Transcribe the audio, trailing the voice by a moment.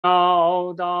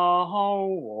教导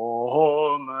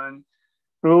我们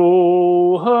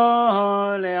如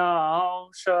何了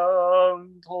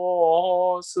生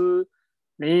脱死，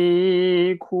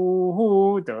离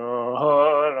苦得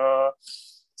乐，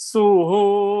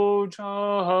速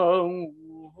成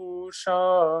无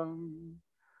生。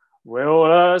Will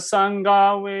the Son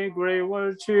God with great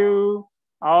virtue,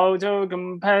 out of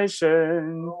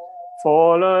compassion,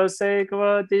 for the sake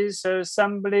of this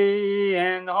assembly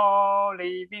and all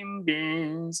living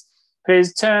beings,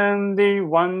 please turn the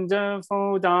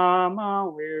wonderful Dharma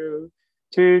will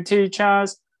to teach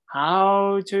us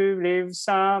how to live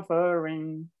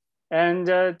suffering and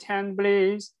attain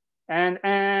bliss and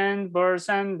end birth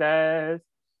and death,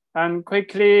 and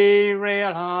quickly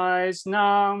realize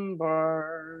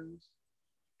numbers.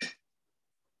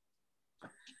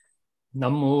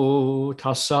 Namo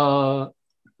tassa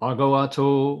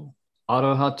bhagavato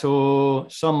arahato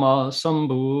sama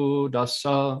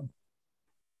sambuddhassa.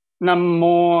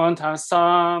 Namo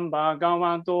tassa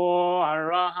bhagavato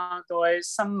arahato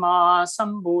sama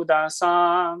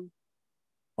sambuddhassa.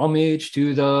 Homage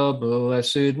to the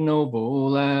blessed,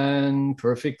 noble, and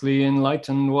perfectly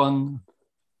enlightened one.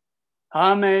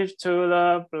 Homage to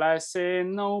the blessed,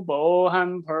 noble,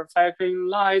 and perfectly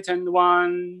enlightened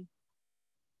one.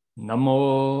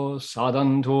 Namo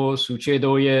sadanto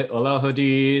suchedoye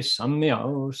alahadi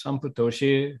samyao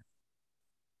samputoshe.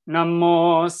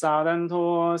 Namo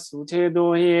sadanto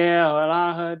suchedoye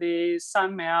alahadi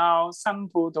samyao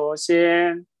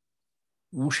samputoshe.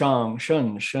 无上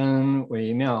甚深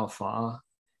微妙法，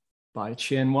百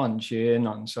千万劫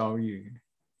难遭遇。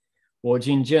我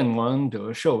今见闻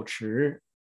得受持，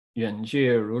愿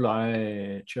解如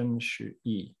来真实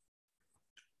义。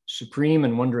Supreme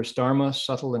and wondrous Dharma,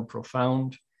 subtle and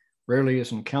profound, rarely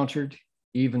is encountered,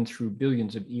 even through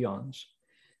billions of eons.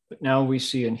 But now we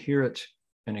see and hear it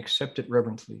and accept it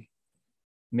reverently.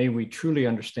 May we truly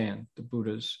understand the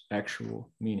Buddha's actual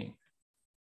meaning.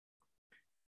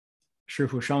 师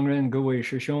父上人，各位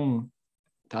师兄，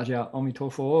大家阿弥陀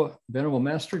佛. Venerable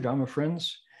Master, Dharma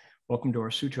friends, welcome to our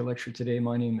Sutra lecture today.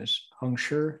 My name is Heng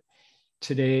Sure.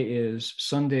 Today is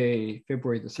Sunday,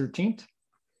 February the 13th,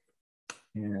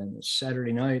 and it's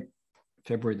Saturday night,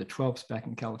 February the 12th, back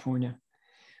in California.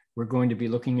 We're going to be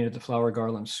looking at the Flower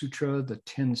Garland Sutra, the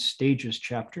 10 stages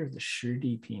chapter, the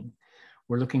Shirdi Pin.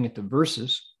 We're looking at the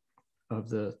verses of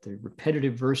the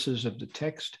repetitive verses of the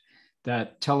text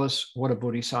that tell us what a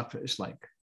bodhisattva is like.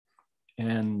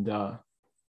 And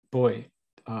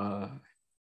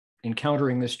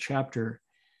encountering this chapter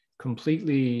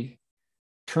completely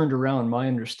turned around my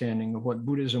understanding of what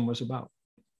Buddhism was about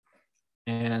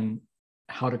and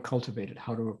how to cultivate it,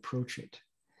 how to approach it.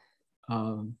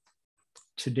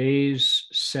 Today's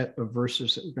set of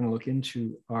verses that we're going to look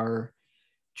into are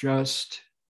just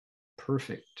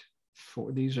perfect.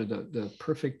 These are the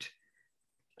perfect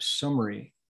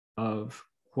summary of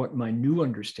what my new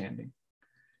understanding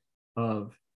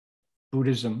of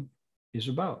Buddhism is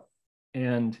about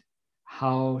and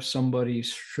how somebody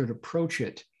should approach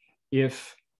it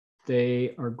if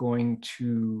they are going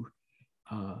to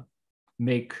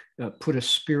put a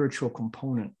spiritual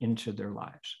component into their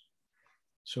lives.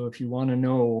 So if you want to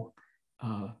know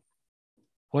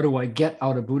what do I get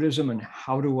out of Buddhism and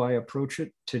how do I approach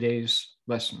it, today's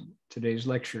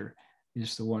lecture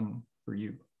is the one for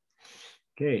you.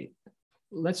 Okay,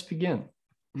 let's begin.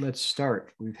 Let's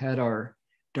start. We've had our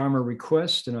Dharma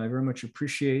request, and I very much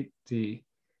appreciate the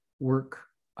work,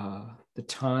 the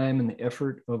time, and the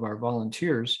effort of our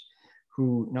volunteers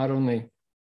who not only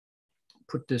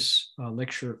put this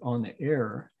lecture on the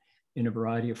air in a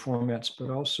variety of formats, but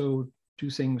also do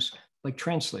things like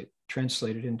translate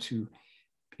it into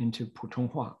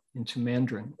Putonghua, into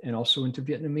Mandarin, and also into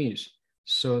Vietnamese,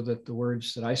 so that the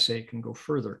words that I say can go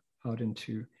further out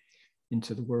into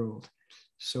the world.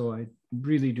 So I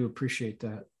really do appreciate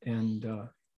that. And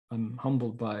I'm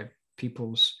humbled by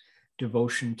people's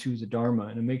devotion to the Dharma.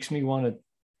 And it makes me want to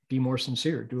be more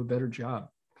sincere, do a better job,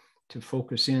 to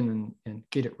focus in and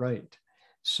get it right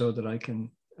so that I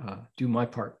can do my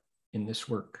part in this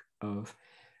work of,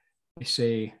 they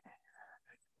say,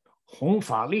 Hong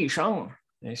Fa Li Shang,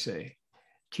 they say,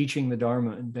 teaching the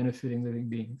Dharma and benefiting living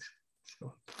beings.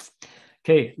 So,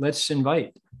 okay, let's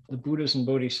invite the Buddhas and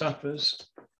Bodhisattvas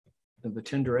of the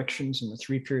 10 directions and the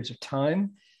 3 periods of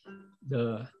time,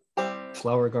 the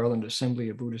Flower Garland Assembly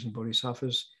of Buddhas and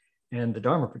Bodhisattvas, and the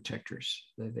Dharma protectors.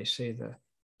 They say the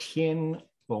Tian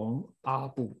Long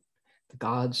Ba Bu, the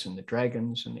gods and the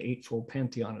dragons and the 8-fold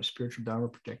pantheon of spiritual Dharma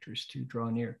protectors to draw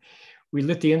near. We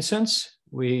lit the incense,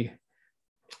 we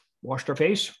washed our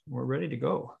face, we're ready to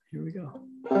go. Here we go.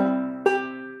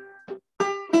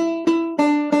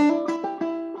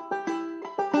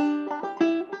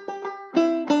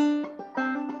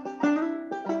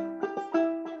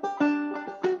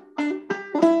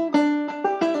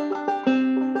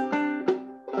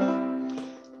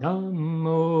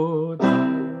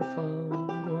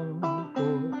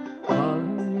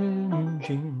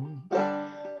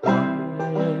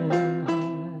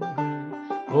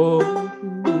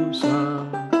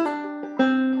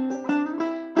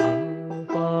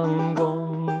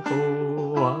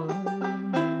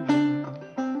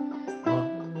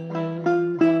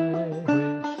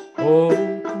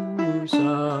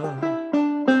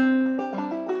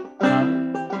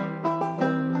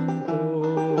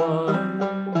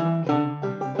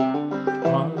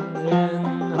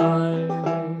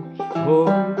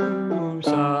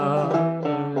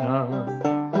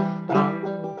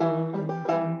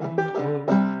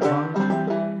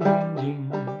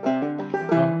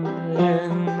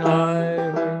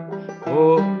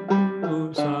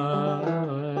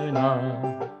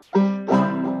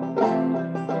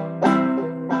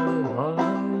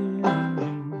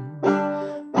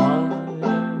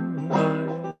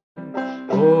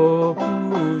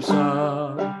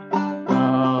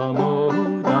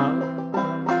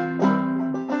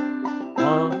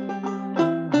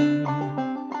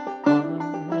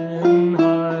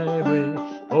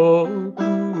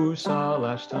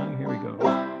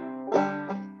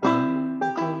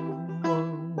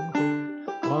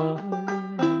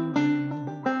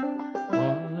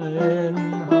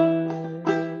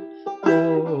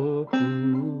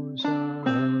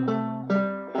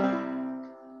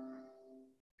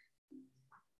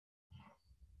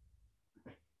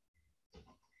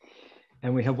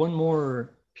 And we have one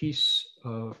more piece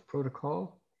of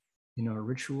protocol in our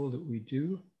ritual that we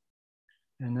do.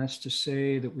 And that's to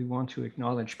say that we want to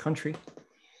acknowledge country.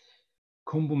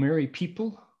 Kombumerri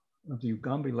people of the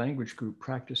Ugambi language group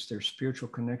practice their spiritual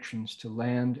connections to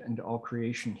land and to all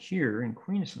creation here in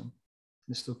Queensland,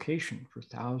 this location, for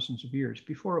thousands of years,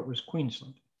 before it was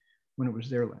Queensland, when it was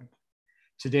their land.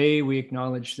 Today, we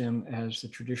acknowledge them as the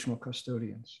traditional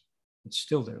custodians. It's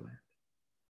still their land.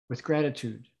 With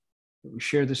gratitude that we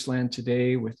share this land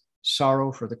today, with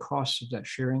sorrow for the costs of that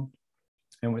sharing,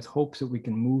 and with hope that we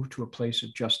can move to a place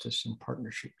of justice and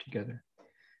partnership together.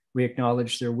 We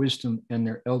acknowledge their wisdom and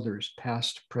their elders,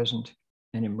 past, present,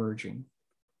 and emerging.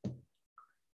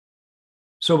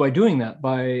 So by doing that,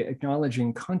 by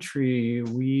acknowledging country,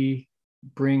 we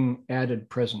bring added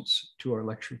presence to our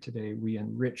lecture today. We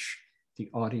enrich the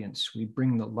audience. We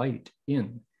bring the light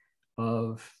in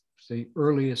of the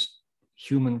earliest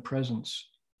human presence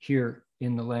here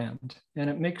in the land. And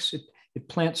it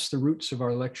plants the roots of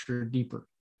our lecture deeper.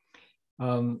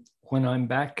 When I'm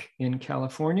back in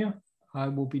California, I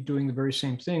will be doing the very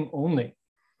same thing, only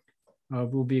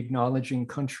we'll be acknowledging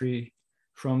country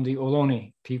from the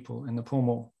Ohlone people and the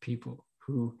Pomo people,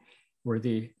 who were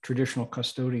the traditional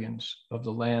custodians of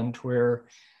the land, where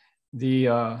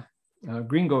the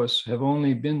gringos have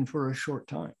only been for a short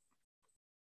time,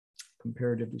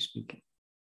 comparatively speaking.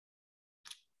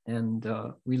 And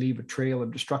we leave a trail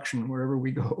of destruction wherever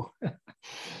we go.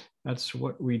 That's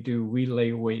what we do. We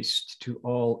lay waste to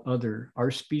all other.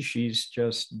 Our species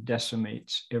just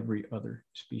decimates every other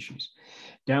species.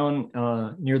 Down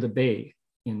near the bay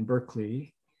in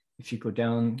Berkeley, if you go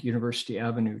down University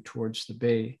Avenue towards the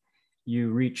bay, you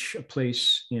reach a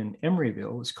place in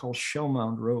Emeryville. It's called Shell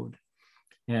Mound Road.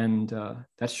 And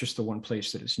that's just the one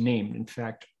place that is named. In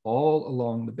fact, all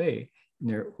along the bay,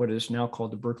 near what is now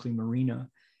called the Berkeley Marina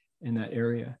in that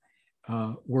area,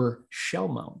 were shell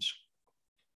mounds.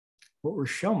 What were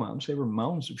shell mounds? They were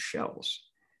mounds of shells,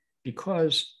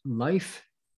 because life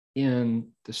in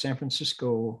the San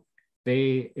Francisco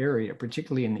Bay Area,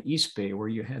 particularly in the East Bay, where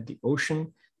you had the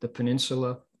ocean, the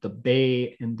peninsula, the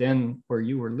bay, and then where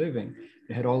you were living,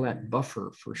 you had all that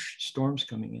buffer for storms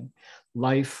coming in.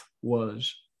 Life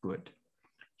was good.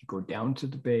 You go down to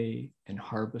the bay and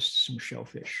harvest some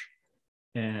shellfish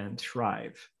and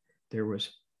thrive. There was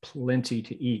plenty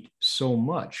to eat, so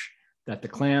much that the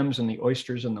clams and the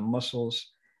oysters and the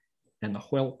mussels and the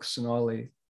whelks and all,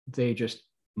 they just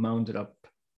mounded up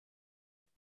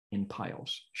in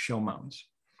piles, shell mounds.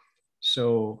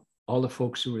 So all the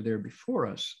folks who were there before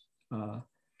us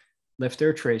left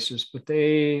their traces, but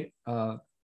they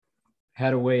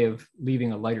had a way of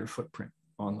leaving a lighter footprint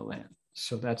on the land.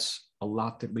 So that's a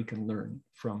lot that we can learn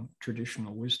from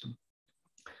traditional wisdom.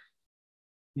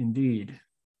 Indeed.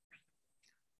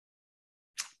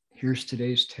 Here's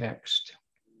today's text.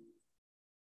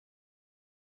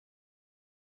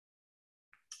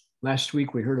 Last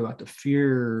week, we heard about the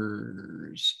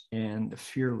fears and the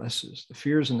fearlesses, the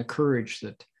fears and the courage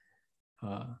that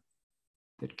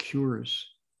cures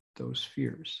those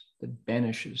fears, that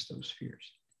banishes those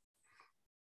fears.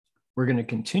 We're going to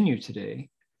continue today.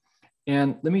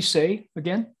 And let me say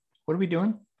again, what are we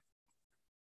doing?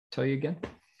 Tell you again.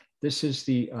 This is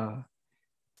the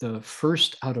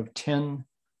first out of 10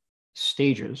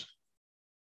 stages.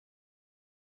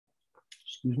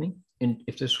 Excuse me. And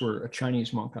if this were a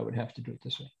Chinese monk, I would have to do it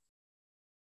this way.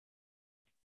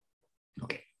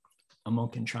 Okay, a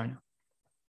monk in China.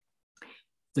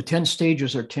 The 10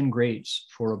 stages are 10 grades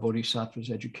for a bodhisattva's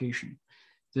education.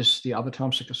 The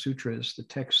Avatamsaka Sutra is the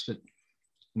text that,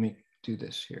 let me do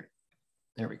this here.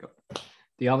 There we go.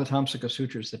 The Avatamsaka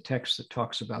Sutra is the text that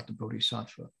talks about the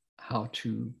bodhisattva, how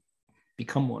to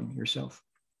become one yourself,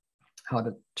 how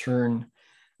to turn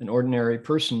an ordinary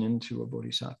person into a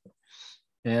bodhisattva.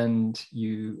 And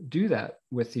you do that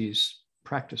with these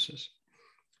practices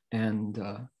and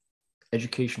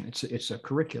education. It's a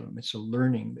curriculum. It's a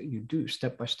learning that you do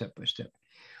step by step by step.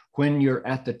 When you're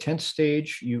at the 10th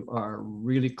stage, you are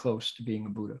really close to being a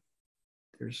Buddha.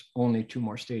 There's only two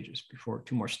more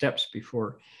steps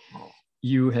before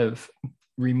you have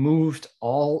removed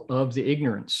all of the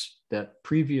ignorance that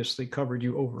previously covered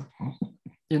you over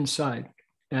inside.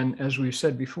 And as we've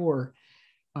said before,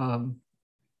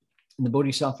 in the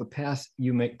Bodhisattva path,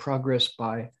 you make progress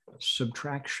by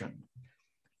subtraction.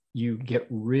 You get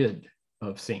rid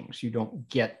of things. You don't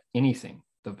get anything.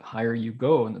 The higher you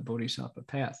go in the Bodhisattva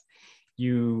path,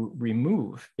 you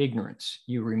remove ignorance,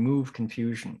 you remove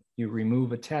confusion, you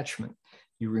remove attachment,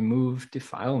 you remove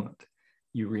defilement,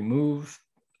 you remove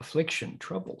affliction,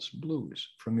 troubles, blues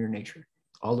from your nature.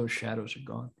 All those shadows are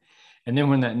gone. And then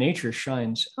when that nature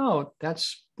shines out,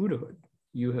 that's Buddhahood.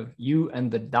 You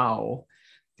and the Tao,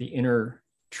 the inner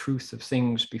truth of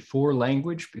things before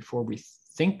language, before we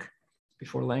think,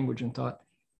 before language and thought,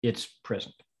 it's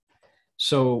present.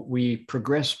 So we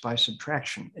progress by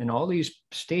subtraction, and all these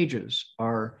stages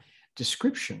are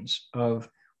descriptions of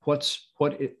what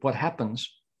happens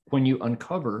when you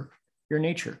uncover your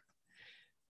nature.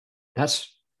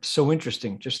 That's so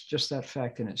interesting, just that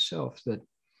fact in itself, that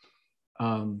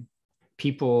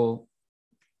people,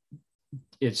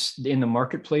 it's in the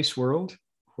marketplace world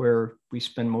where we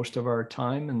spend most of our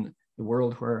time, in the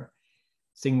world where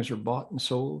things are bought and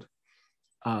sold.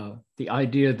 The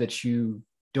idea that you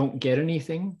don't get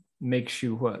anything makes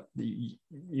you what?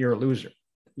 You're a loser.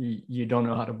 You don't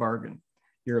know how to bargain.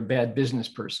 You're a bad business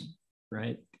person,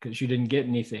 right? Because you didn't get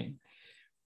anything.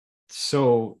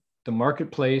 So the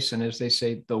marketplace, and as they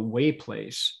say, the way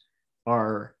place,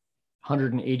 are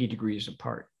 180 degrees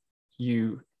apart.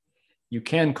 You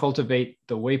can cultivate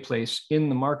the way place in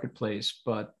the marketplace,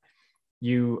 but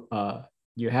you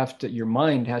have to, your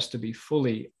mind has to be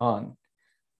fully on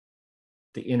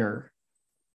the inner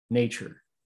nature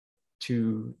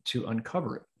to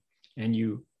uncover it. And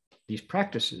these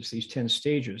practices, these 10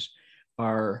 stages,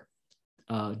 are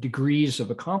degrees of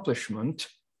accomplishment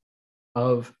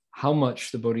of how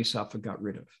much the Bodhisattva got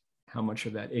rid of, how much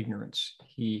of that ignorance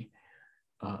he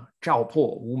照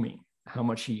破无明, how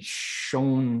much he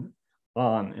shone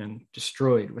on and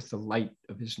destroyed with the light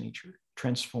of his nature,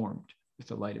 transformed with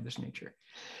the light of his nature.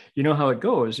 You know how it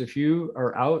goes. If you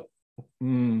are out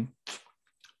in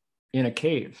a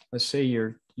cave, let's say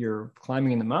you're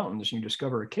climbing in the mountains and you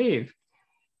discover a cave.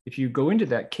 If you go into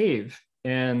that cave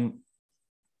and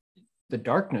the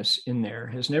darkness in there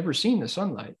has never seen the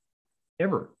sunlight,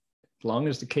 ever, as long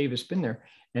as the cave has been there.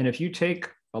 And if you take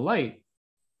a light,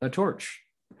 a torch,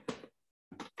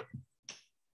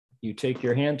 you take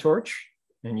your hand torch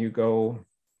and you go,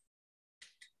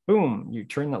 boom, you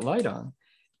turn that light on,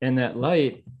 and that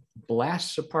light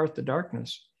blasts apart the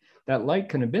darkness. That light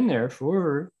can have been there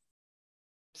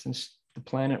since the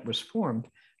planet was formed,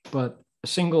 but a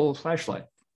single flashlight,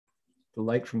 the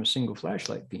light from a single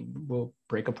flashlight beam, will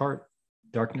break apart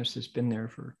darkness that's been there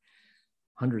for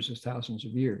hundreds of thousands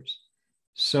of years.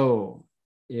 So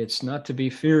it's not to be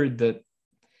feared that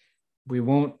we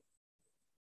won't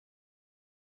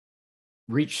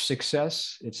reach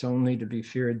success. It's only to be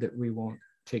feared that we won't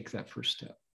take that first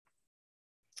step.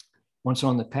 Once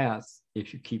on the path,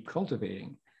 if you keep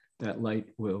cultivating, that light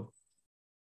will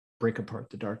break apart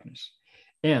the darkness.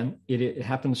 And it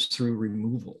happens through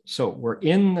removal. So we're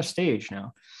in the stage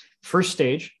now. First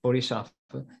stage, Bodhisattva,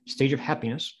 stage of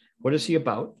happiness. What is he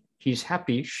about? He's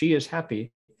happy, she is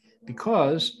happy,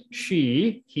 because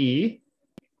he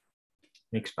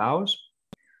makes vows,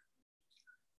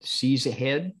 sees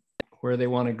ahead where they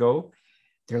want to go.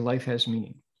 Their life has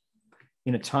meaning.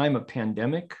 In a time of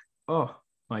pandemic, oh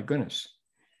my goodness,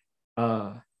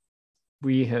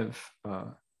 we have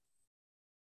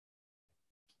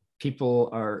people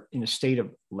are in a state of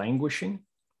languishing,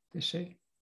 they say.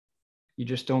 You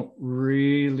just don't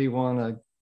really want to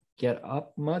get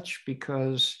up much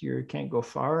because you can't go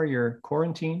far, you're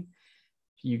quarantined.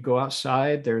 You go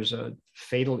outside, there's a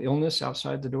fatal illness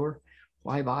outside the door.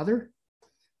 Why bother?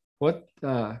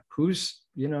 Who's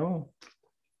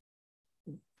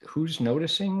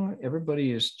noticing?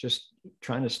 Everybody is just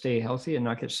trying to stay healthy and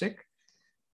not get sick.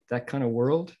 That kind of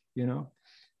world,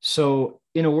 So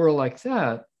in a world like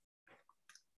that,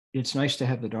 it's nice to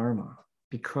have the Dharma,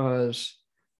 because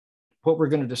what we're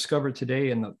going to discover today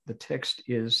in the text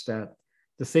is that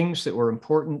the things that were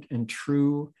important and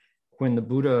true when the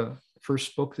Buddha first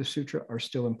spoke the sutra are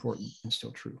still important and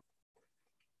still true.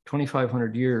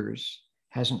 2,500 years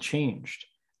hasn't changed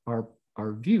our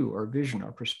view, our vision,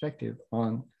 our perspective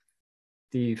on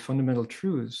the fundamental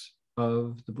truths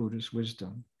of the Buddha's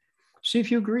wisdom. See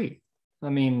if you agree. I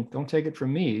mean, don't take it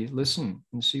from me. Listen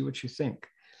and see what you think.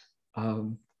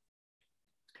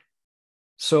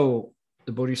 So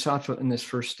the Bodhisattva in this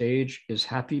first stage is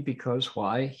happy because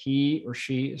why? He or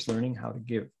she is learning how to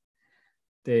give.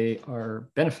 They are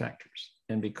benefactors.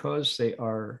 And because they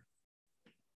are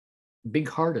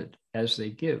big-hearted as they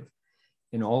give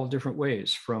in all different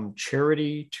ways, from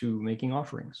charity to making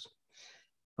offerings,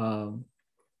 all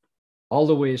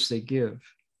the ways they give,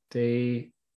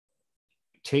 they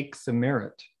take the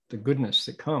merit, the goodness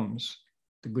that comes,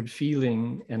 the good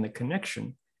feeling and the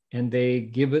connection, and they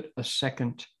give it a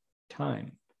second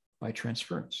time by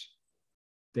transference.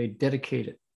 They dedicate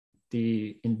it,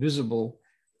 the invisible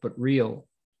but real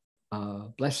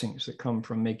blessings that come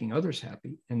from making others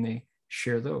happy, and they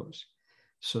share those.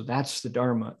 So that's the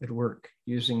Dharma at work,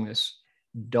 using this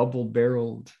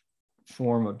double-barreled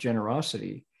form of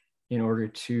generosity. in order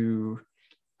to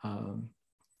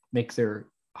make their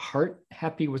heart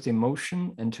happy with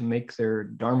emotion and to make their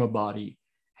Dharma body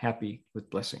happy with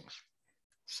blessings.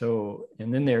 So,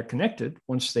 and then they're connected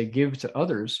once they give to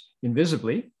others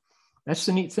invisibly. That's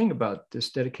the neat thing about this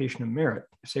dedication of merit.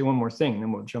 I'll say one more thing,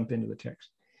 then we'll jump into the text.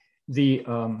 The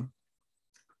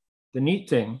neat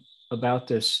thing about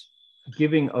this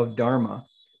giving of Dharma,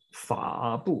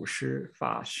 fa bu shi,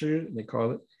 fa shi, they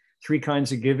call it, 3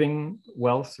 kinds of giving: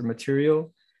 wealth or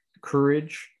material,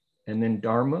 courage, and then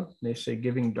Dharma. They say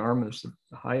giving Dharma is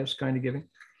the highest kind of giving.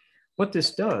 What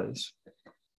this does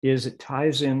is it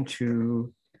ties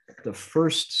into the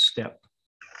first step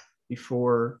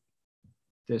before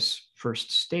this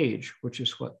first stage, which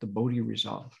is what the Bodhi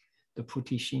resolve, the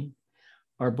Putishin.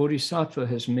 Our Bodhisattva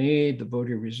has made the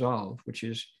Bodhi resolve, which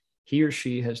is he or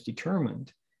she has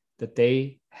determined that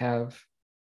they have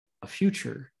a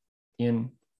future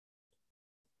in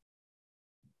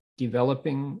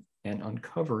developing and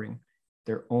uncovering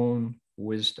their own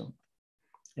wisdom.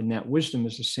 And that wisdom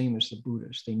is the same as the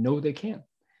Buddhas. They know they can.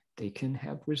 They can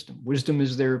have wisdom. Wisdom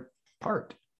is their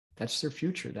part. That's their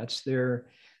future. That's their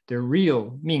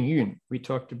real 命运. We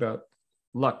talked about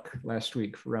luck last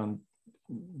week around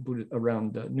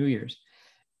New Year's.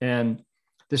 And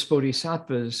this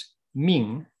Bodhisattva's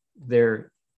命,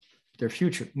 their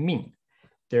future, 命,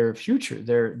 their future,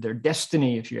 their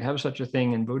destiny, if you have such a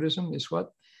thing in Buddhism, is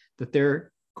what? That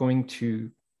they're going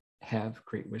to have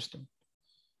great wisdom.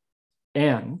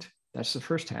 And that's the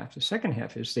first half. The second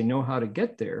half is they know how to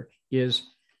get there, is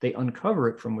they uncover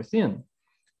it from within.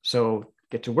 So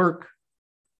get to work,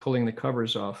 pulling the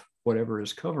covers off whatever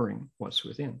is covering what's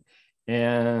within.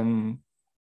 And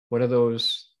what are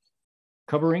those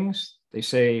coverings? They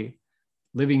say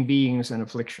living beings and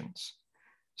afflictions.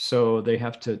 So they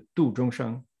have to du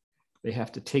zhongsheng. They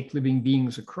have to take living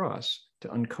beings across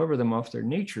to uncover them off their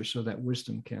nature so that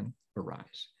wisdom can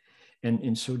arise. And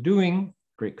in so doing,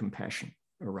 great compassion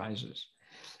arises.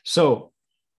 So,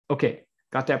 okay,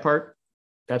 got that part?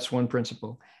 That's one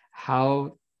principle.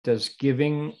 How does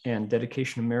giving and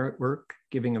dedication of merit work?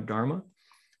 Giving of Dharma.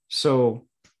 So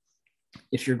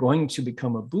if you're going to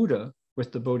become a Buddha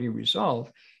with the Bodhi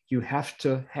resolve, you have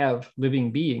to have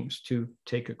living beings to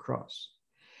take across.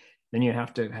 Then you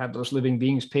have to have those living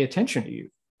beings pay attention to you.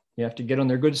 You have to get on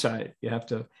their good side. You have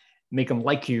to make them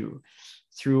like you.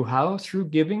 Through how? Through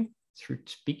giving, through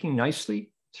speaking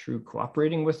nicely, through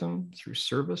cooperating with them, through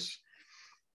service,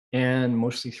 and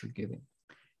mostly through giving.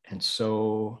 And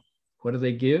so what do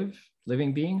they give,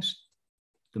 living beings?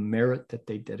 The merit that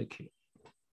they dedicate.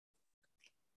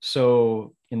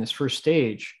 So in this first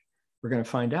stage, we're going to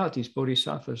find out these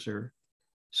bodhisattvas are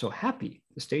so happy,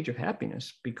 the stage of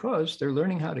happiness, because they're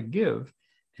learning how to give.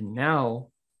 And now,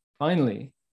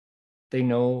 finally, they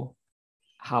know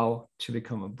how to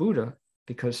become a Buddha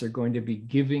because they're going to be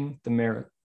giving the merit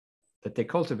that they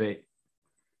cultivate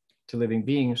to living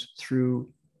beings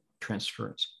through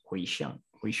transference, 回向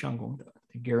功德.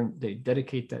 They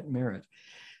dedicate that merit.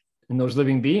 And those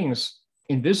living beings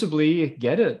invisibly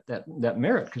get it, that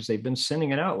merit, because they've been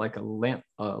sending it out like a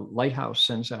lighthouse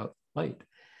sends out light.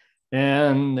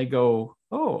 And they go,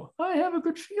 oh, I have a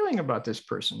good feeling about this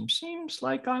person. Seems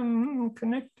like I'm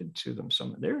connected to them.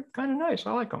 They're kind of nice.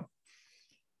 I like them.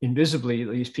 Invisibly,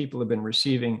 these people have been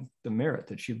receiving the merit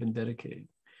that you've been dedicating.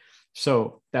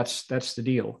 So that's the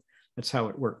deal. That's how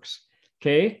it works.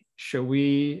 Okay, shall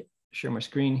we share my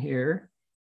screen here?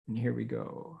 And here we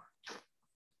go.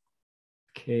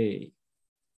 Okay,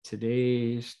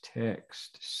 today's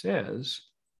text says,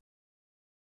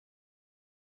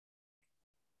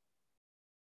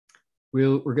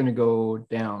 we're going to go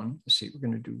down. Let's see, we're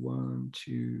going to do 1,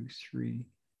 2, 3,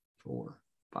 4,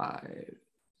 5,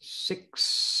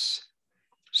 6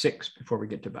 before we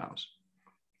get to vows.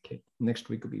 Okay, next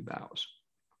week will be vows.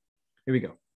 Here we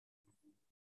go.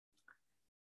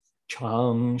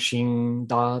 常行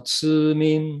大慈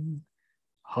悯，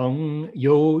恒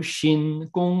有心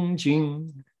恭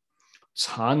敬，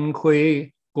惭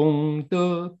愧功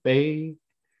德悲，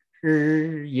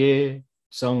日夜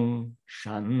增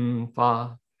善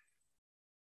法.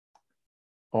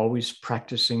 Always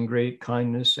practicing great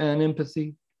kindness and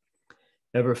empathy.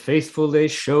 Ever faithful, they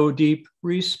show deep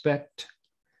respect.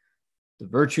 The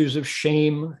virtues of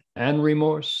shame and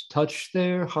remorse touch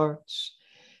their hearts.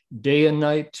 Day and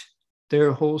night,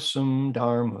 their wholesome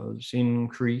dharmas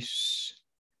increase.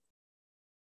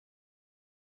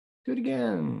 Do it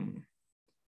again.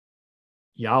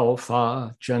 要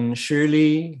法真实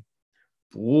理，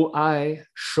不爱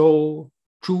受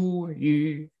诸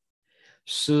欲，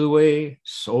思维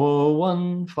所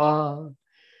闻法，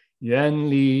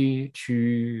远离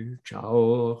去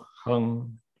照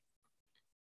恒.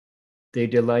 They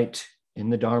delight in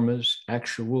the Dharma's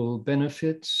actual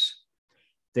benefits.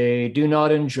 They do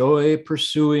not enjoy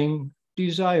pursuing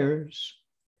desires.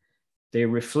 They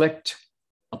reflect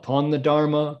upon the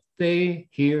Dharma they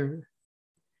hear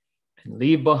and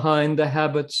leave behind the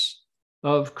habits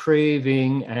of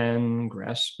craving and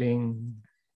grasping.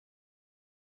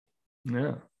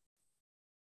 Yeah.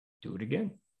 Do it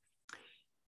again.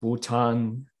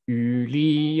 Bhutan yu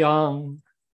li yang,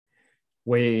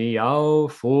 wei yao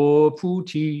fo pu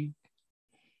ti,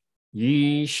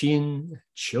 yi xin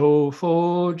qiu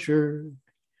fo zhi,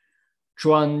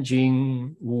 zhuan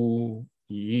jing wu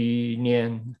yi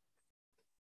nian.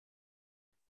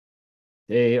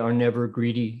 They are never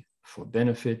greedy for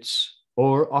benefits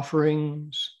or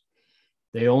offerings.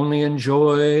 They only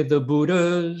enjoy the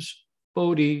Buddha's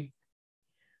Bodhi.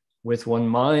 With one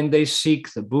mind, they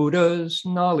seek the Buddha's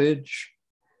knowledge,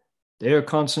 their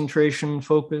concentration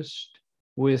focused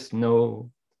with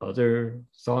no other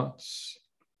thoughts.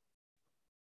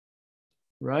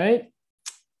 Right?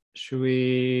 Should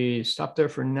we stop there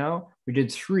for now? We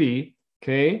did 3,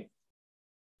 okay?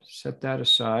 Set that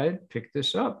aside, pick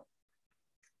this up.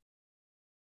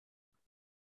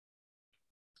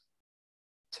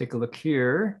 Take a look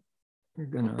here. We're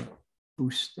gonna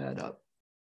boost that up.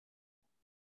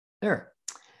 There.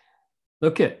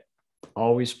 Look at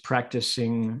always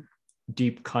practicing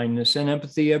deep kindness and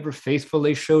empathy, ever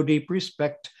faithfully show deep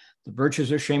respect. The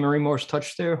virtues of shame and remorse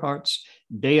touch their hearts.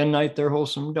 Day and night their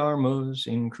wholesome dharmas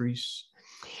increase.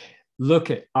 Look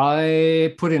at,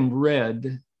 I put in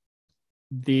red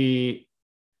the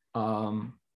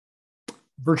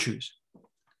virtues,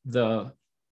 the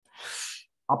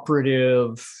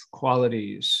operative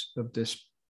qualities of this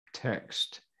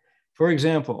text. For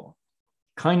example,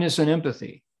 kindness and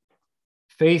empathy,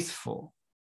 faithful,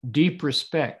 deep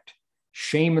respect,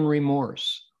 shame and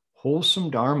remorse, wholesome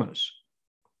dharmas,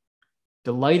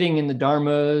 delighting in the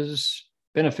dharma's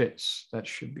benefits. That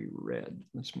should be red.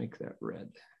 Let's make that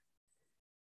red.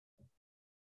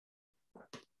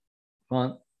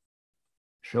 Font,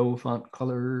 show font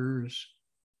colors.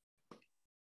 There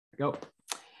we go.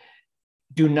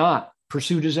 Do not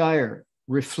pursue desire,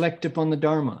 reflect upon the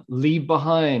Dharma, leave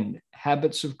behind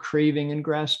habits of craving and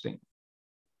grasping.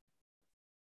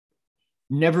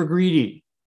 Never greedy,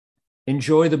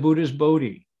 enjoy the Buddha's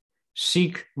Bodhi,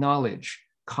 seek knowledge,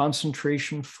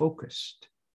 concentration focused.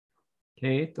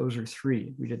 Okay, those are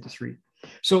 3. We did the 3.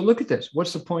 So look at this.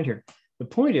 What's the point here? The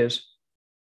point is,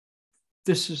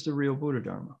 this is the real Buddha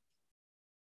Dharma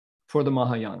for the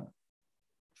Mahayana,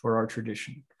 for our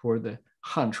tradition, for the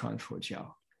Han Chuan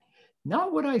Fojiao.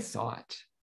 Not what I thought.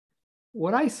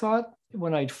 What I thought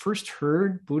when I first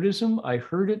heard Buddhism, I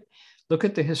heard it, look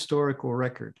at the historical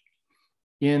record.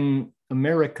 In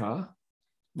America,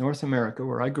 North America,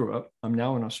 where I grew up, I'm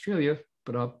now in Australia,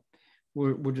 but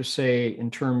we'll just say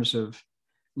in terms of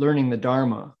learning the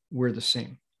Dharma, we're the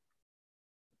same.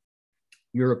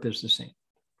 Europe is the same.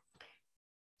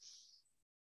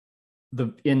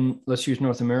 Let's use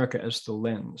North America as the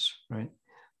lens, right?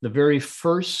 The very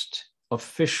first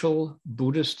official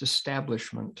Buddhist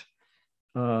establishment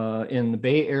in the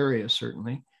Bay Area,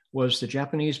 certainly, was the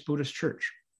Japanese Buddhist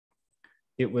Church.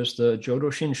 It was the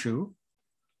Jodo Shinshu,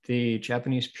 the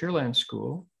Japanese Pure Land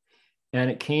School,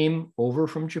 and it came over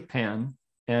from Japan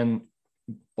and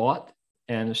bought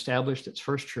and established its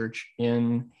first church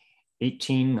in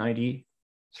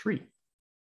 1893,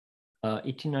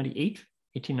 1898,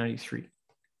 1893.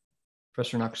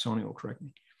 Professor Nakasone will correct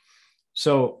me.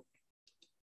 So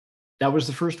that was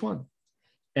the first one.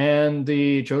 And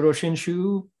the Jodo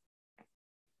Shinshu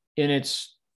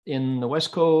in the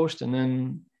West Coast and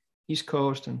then East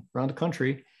Coast and around the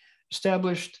country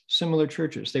established similar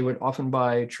churches. They would often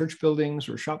buy church buildings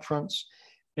or shop fronts,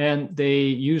 and they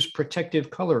used protective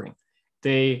coloring.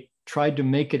 They tried to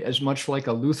make it as much like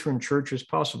a Lutheran church as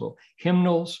possible.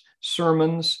 Hymnals,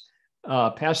 sermons,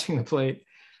 passing the plate,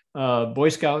 Boy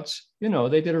Scouts,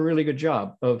 they did a really good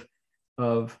job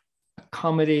of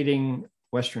accommodating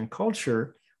Western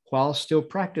culture while still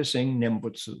practicing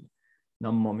Nembutsu.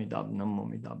 Nammo Midab, Nammo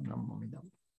Midab, Nammo Midab.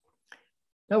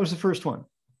 That was the first one.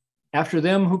 After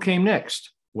them, who came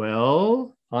next?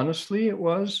 Well, honestly, it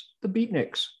was the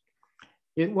Beatniks.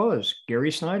 It was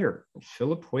Gary Snyder,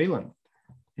 Philip Whalen,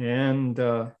 and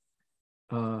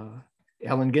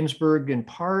Allen Ginsberg in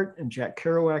part, and Jack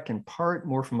Kerouac in part,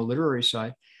 more from a literary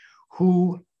side,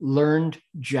 who learned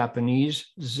Japanese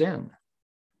Zen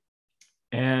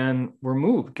and were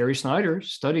moved. Gary Snyder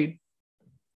studied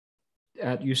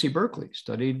at UC Berkeley,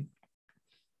 studied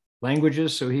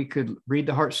languages so he could read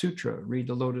the Heart Sutra, read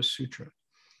the Lotus Sutra.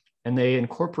 And they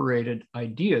incorporated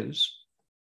ideas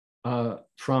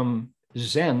from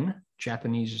Zen,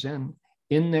 Japanese Zen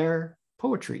in their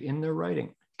poetry, in their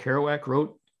writing. Kerouac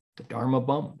wrote The Dharma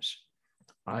Bums.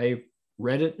 I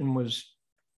read it and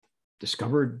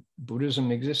discovered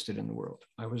Buddhism existed in the world.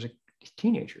 I was a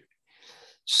teenager.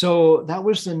 So that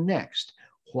was the next.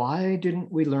 Why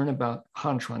didn't we learn about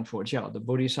Han Chuan Fo Jiao, the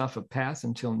Bodhisattva path,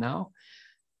 until now?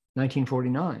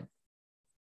 1949.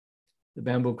 The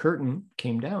bamboo curtain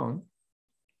came down,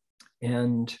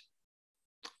 and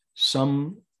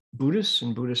some Buddhists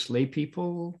and Buddhist lay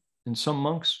people and some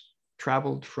monks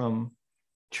traveled from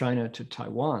China to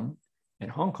Taiwan and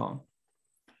Hong Kong.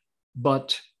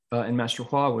 But, and Master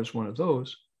Hua was one of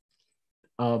those.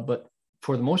 But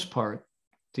for the most part,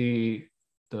 the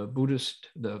Buddhist,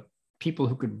 the people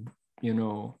who could,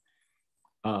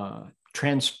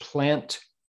 transplant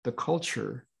the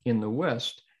culture in the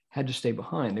West had to stay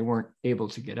behind. They weren't able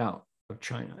to get out of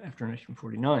China after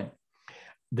 1949.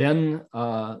 Then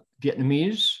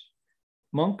Vietnamese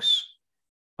monks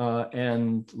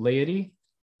and laity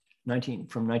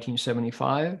from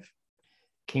 1975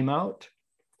 came out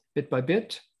bit by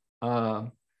bit.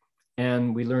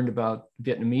 And we learned about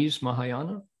Vietnamese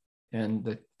Mahayana and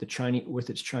the Chinese with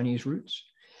its Chinese roots.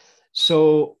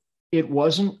 So it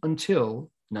wasn't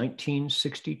until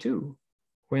 1962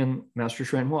 when Master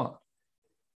Hsuan Hua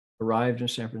arrived in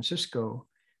San Francisco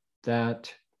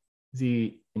that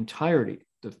the entirety,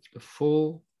 the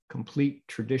full, complete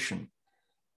tradition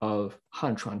of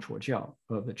Han Chuan Fo Jiao,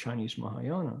 of the Chinese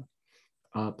Mahayana,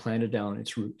 planted down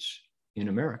its roots in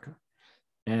America.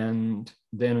 And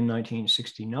then in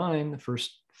 1969, the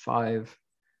first 5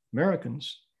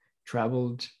 Americans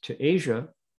traveled to Asia,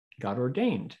 got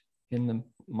ordained in the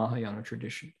Mahayana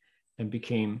tradition, and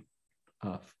became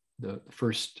the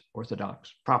first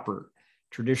Orthodox, proper,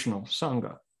 traditional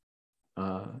Sangha,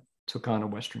 took on a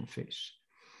Western face.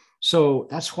 So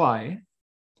that's why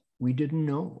we didn't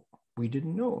know. We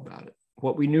didn't know about it.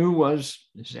 What we knew was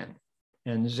Zen.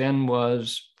 And Zen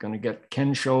was going to get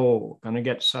Kensho, going to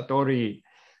get Satori,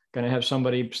 going to have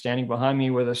somebody standing behind me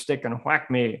with a stick and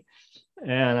whack me.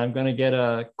 And I'm going to get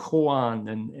a koan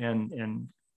and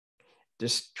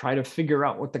just try to figure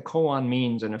out what the koan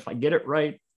means. And if I get it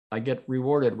right, I get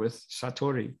rewarded with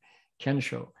Satori,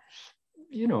 Kensho.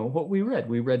 What we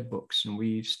read books, and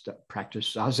we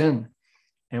practiced Zazen.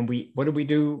 And what did we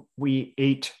do? We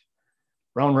ate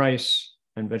brown rice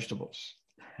and vegetables.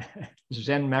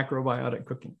 Zen macrobiotic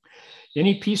cooking.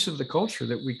 Any piece of the culture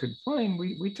that we could find,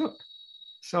 we took.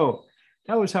 So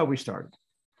that was how we started.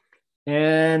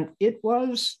 And it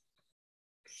was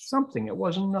something. It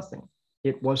wasn't nothing.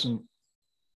 It wasn't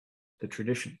the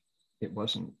tradition. It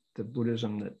wasn't the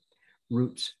Buddhism that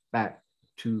roots back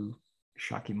to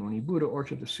Shakyamuni Buddha or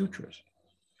to the sutras.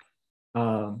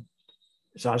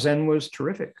 Zazen was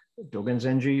terrific. Dogen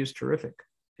Zenji is terrific.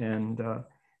 And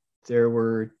there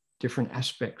were different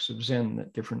aspects of Zen,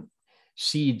 that different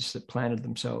seeds that planted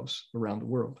themselves around the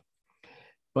world.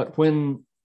 But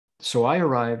so I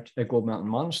arrived at Gold Mountain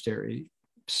Monastery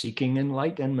seeking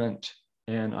enlightenment,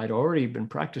 and I'd already been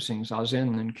practicing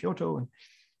Zazen in Kyoto. And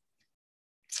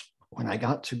when I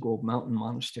got to Gold Mountain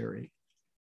Monastery,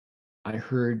 I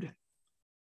heard,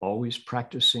 always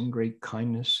practicing great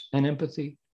kindness and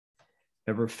empathy,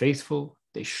 ever faithful,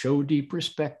 they show deep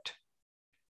respect.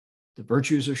 The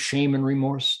virtues of shame and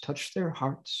remorse touch their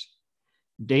hearts.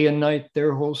 Day and night,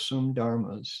 their wholesome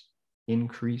dharmas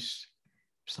increase.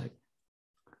 It's like,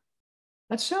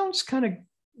 that sounds kind of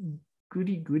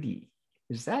goody-goody.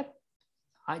 Is that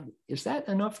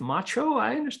enough macho?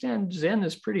 I understand Zen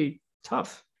is pretty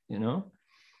tough,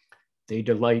 They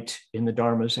delight in the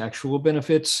Dharma's actual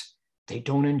benefits. They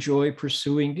don't enjoy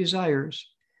pursuing desires.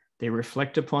 They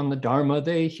reflect upon the Dharma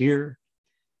they hear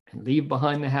and leave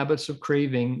behind the habits of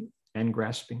craving and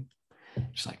grasping.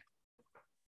 It's like,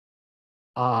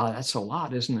 that's a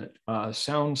lot, isn't it?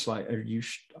 Sounds like,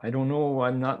 I don't know,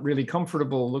 I'm not really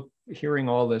comfortable hearing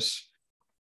all this,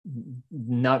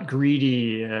 not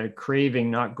greedy,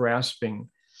 craving, not grasping,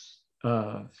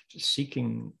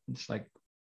 seeking. It's like,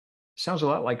 sounds a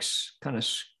lot like kind of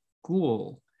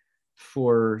school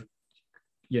for,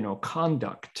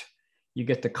 conduct. You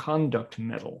get the conduct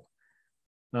medal,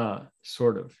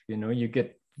 sort of, you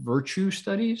get virtue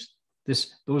studies.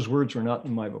 Those words were not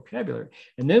in my vocabulary.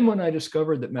 And then when I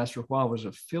discovered that Master Hua was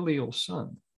a filial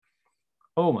son,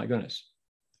 oh my goodness,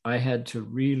 I had to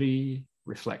really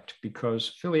reflect,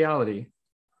 because filiality,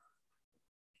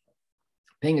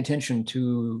 paying attention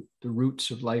to the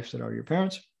roots of life that are your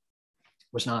parents,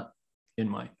 was not in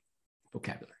my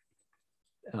vocabulary.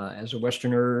 As a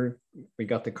Westerner, we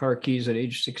got the car keys at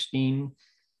age 16.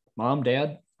 Mom,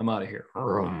 Dad, I'm out of here.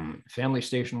 Family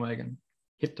station wagon,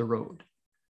 hit the road.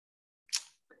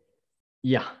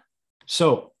 Yeah,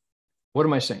 So what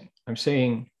am I saying? I'm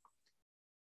saying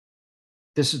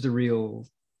this is the real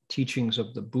teachings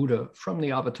of the Buddha from the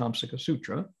Avatamsaka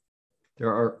Sutra. There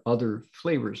are other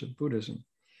flavors of Buddhism,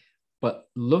 but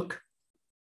look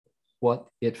what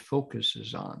it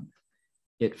focuses on.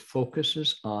 It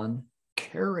focuses on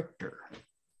character.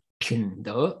 品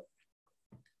德，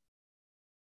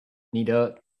你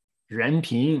的人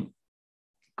品、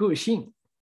个性、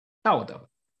道德,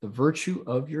 the virtue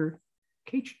of your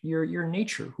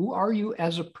nature. Who are you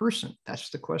as a person?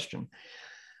 That's the question.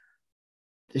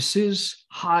 This is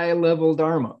high-level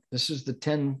Dharma. This is the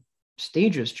 10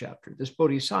 stages chapter. This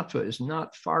Bodhisattva is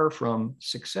not far from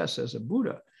success as a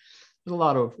Buddha.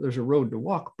 There's a road to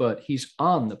walk, but he's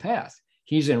on the path.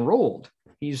 He's enrolled.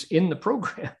 He's in the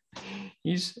program.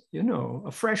 He's,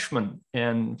 a freshman,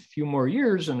 and a few more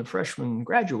years and the freshmen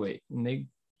graduate and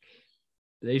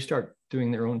they start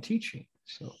doing their own teaching.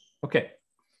 So, okay,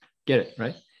 get it,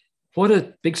 right? What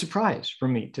a big surprise for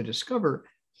me to discover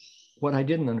what I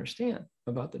didn't understand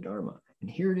about the Dharma. And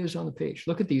here it is on the page.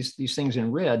 Look at these things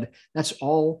in red. That's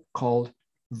all called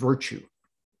virtue.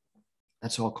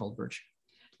 That's all called virtue.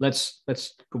 Let's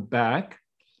go back.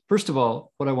 First of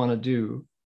all, what I want to do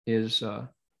is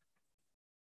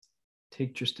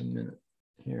take just a minute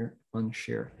here,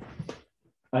 unshare.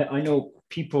 I know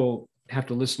people have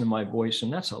to listen to my voice,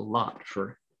 and that's a lot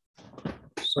for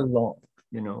so long,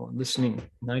 listening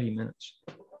 90 minutes.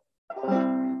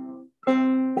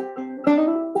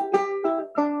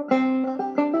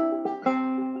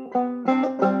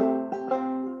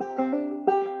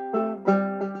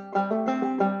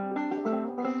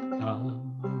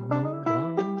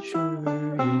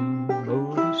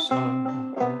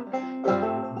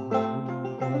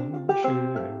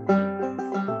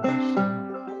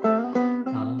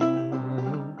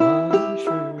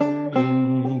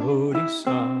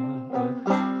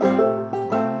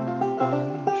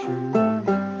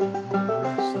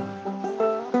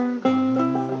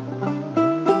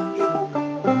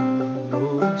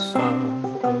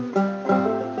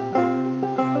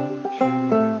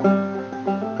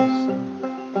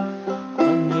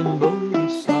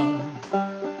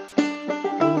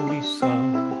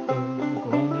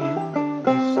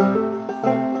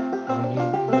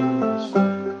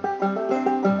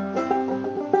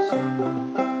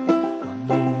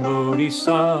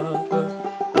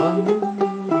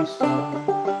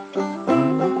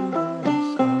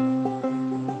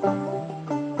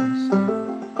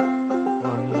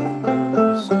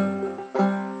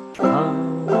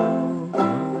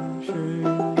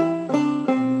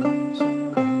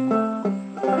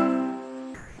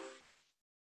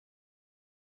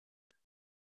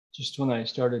 Just when I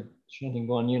started chanting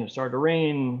Guanyin, it started to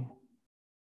rain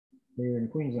here in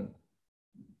Queensland.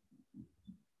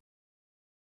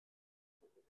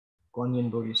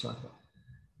 Guanyin Bodhisattva.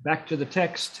 Back to the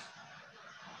text.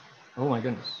 Oh my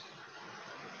goodness.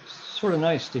 It's sort of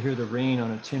nice to hear the rain on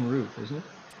a tin roof, isn't it?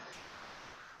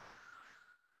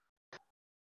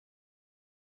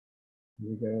 Here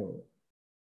we go.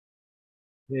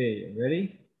 Okay,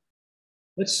 ready?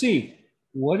 Let's see.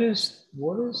 What is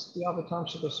the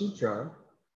Avatamsaka Sutra,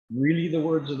 really the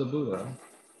words of the Buddha,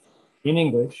 in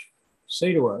English,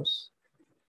 say to us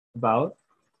about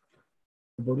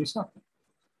the Bodhisattva?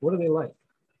 What are they like?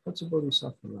 What's a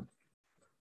Bodhisattva like?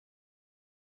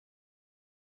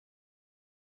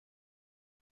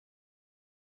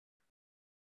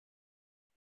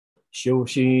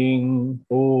 Xiuxing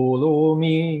bo lu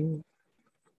mi,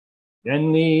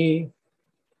 ren li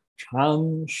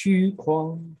chan xu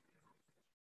kuang,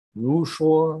 ru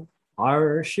shuo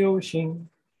er xiu xing,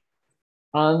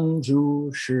 an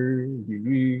zhu shi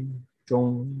yu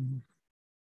zhong.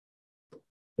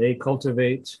 They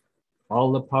cultivate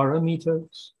all the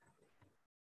paramitas.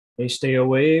 They stay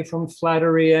away from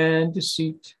flattery and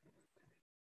deceit.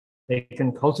 They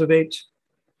can cultivate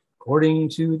according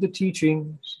to the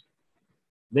teachings.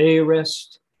 They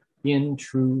rest in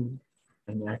true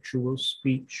and actual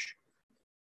speech.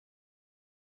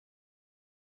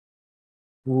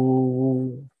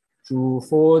 Wu zhu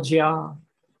fo jia,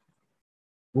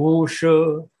 wu she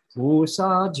wu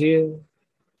sa jie,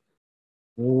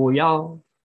 wu yao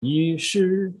yi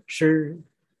shi shi,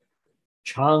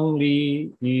 chang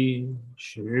li yi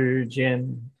shi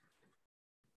jian.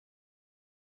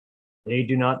 They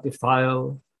do not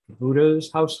defile the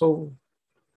Buddha's household,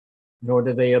 nor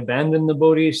do they abandon the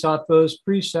Bodhisattva's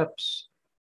precepts,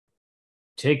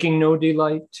 taking no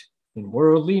delight in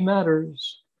worldly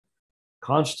matters.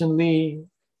 Constantly,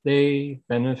 they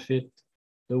benefit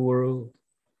the world.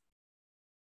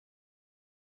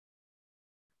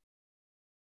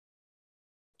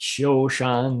 Qiu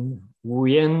shan wu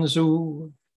yan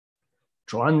zu,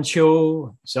 转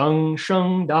求增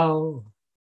生道，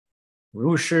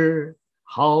如是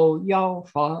好药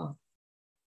法，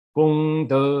功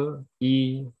德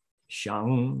益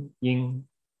相应。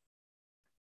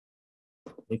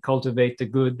They cultivate the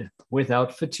good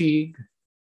without fatigue.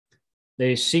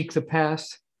 They seek the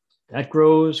path that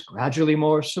grows gradually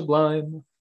more sublime.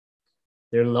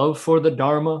 Their love for the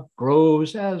Dharma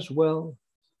grows as well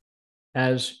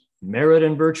as merit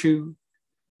and virtue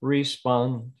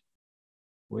respond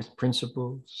with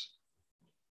principles.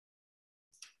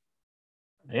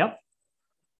 Yep,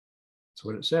 that's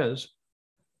what it says.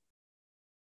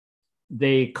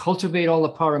 They cultivate all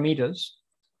the paramitas.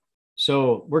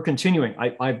 So we're continuing.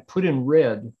 I put in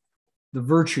red the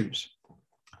virtues,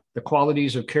 the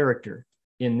qualities of character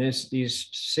in these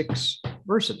 6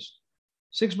 verses.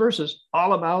 6 verses,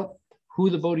 all about who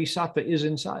the bodhisattva is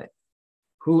inside.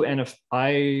 Who, and if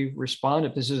I respond,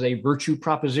 if this is a virtue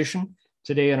proposition,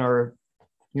 today in our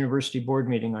university board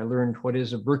meeting, I learned what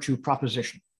is a virtue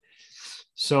proposition.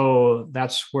 So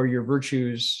that's where your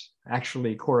virtues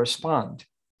actually correspond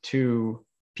to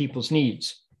people's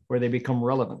needs, where they become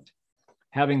relevant.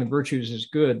 Having the virtues is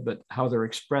good, but how they're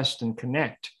expressed and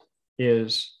connect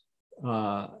is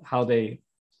how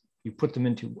you put them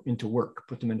into work,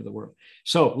 put them into the world.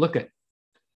 So look at,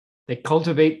 they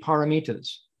cultivate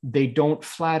paramitas. They don't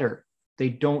flatter. They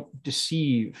don't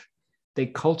deceive. They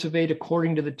cultivate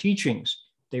according to the teachings.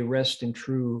 They rest in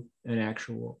true and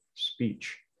actual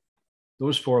speech.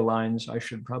 Those 4 lines I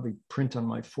should probably print on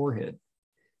my forehead.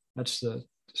 That's the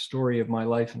story of my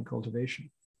life in cultivation,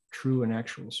 true and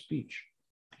actual speech.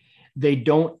 They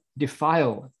don't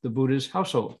defile the Buddha's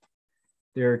household.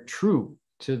 They're true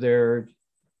to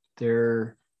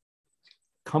their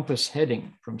compass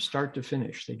heading from start to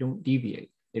finish. They don't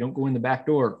deviate. They don't go in the back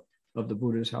door of the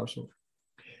Buddha's household.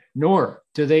 Nor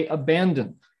do they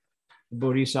abandon the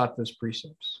Bodhisattva's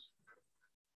precepts.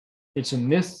 It's a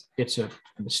myth, it's a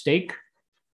mistake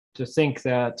to think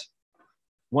that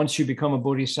once you become a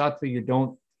Bodhisattva, you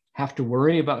don't have to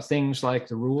worry about things like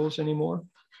the rules anymore.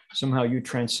 Somehow you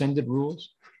transcended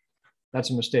rules. That's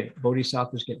a mistake.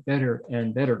 Bodhisattvas get better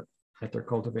and better at their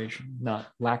cultivation, not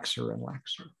laxer and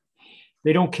laxer.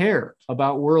 They don't care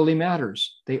about worldly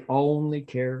matters. They only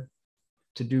care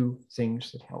to do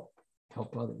things that help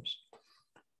others.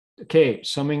 Okay,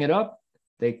 summing it up,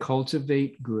 they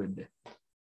cultivate good.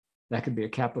 That could be a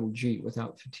capital G,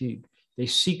 without fatigue. They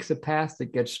seek the path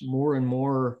that gets more and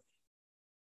more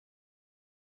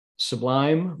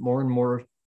sublime, more and more,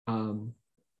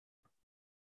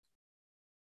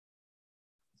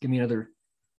 give me another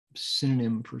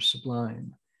synonym for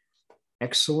sublime.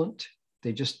 Excellent.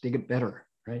 They get better,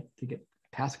 right?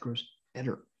 Path grows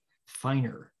better,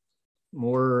 finer,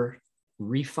 more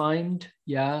refined,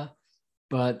 yeah,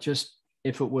 but just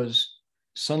if it was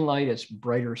sunlight, it's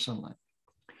brighter sunlight.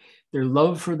 Their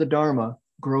love for the Dharma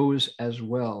grows as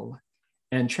well.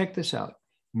 And check this out.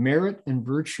 Merit and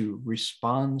virtue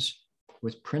responds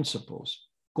with principles.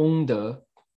 Gongde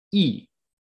yi,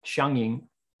 xiangying,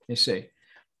 they say.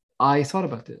 I thought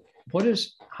about this.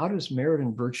 How does merit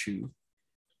and virtue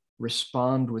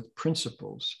respond with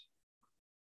principles?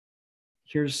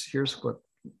 Here's what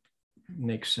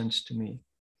makes sense to me.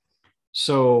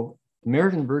 So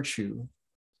merit and virtue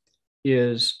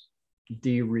is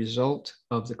the result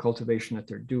of the cultivation that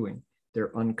they're doing.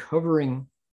 They're uncovering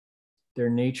their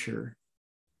nature,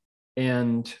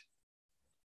 and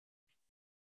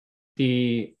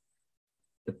the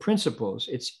principles,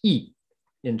 it's yi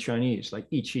in Chinese, like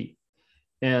yi qi.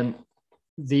 And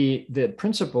the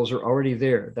principles are already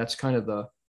there. That's kind of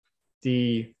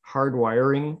the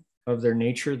hardwiring of their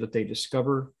nature that they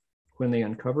discover when they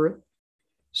uncover it.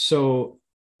 So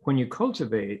when you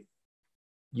cultivate,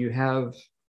 you have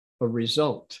a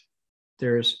result.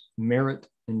 There's merit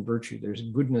and virtue. There's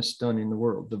goodness done in the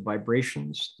world. The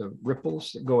vibrations, the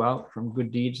ripples that go out from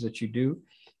good deeds that you do.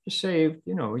 Just say,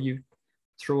 you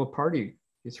throw a party,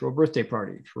 you throw a birthday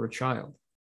party for a child.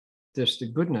 There's the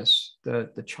goodness, the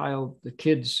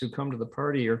kids who come to the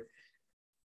party are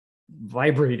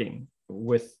vibrating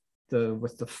with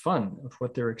the fun of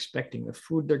what they're expecting, the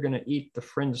food they're going to eat, the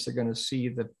friends they're going to see,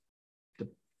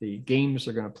 the games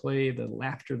they're going to play, the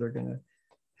laughter they're going to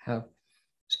have.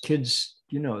 Kids,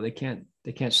 they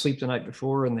can't sleep the night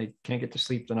before and they can't get to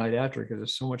sleep the night after because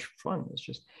it's so much fun. It's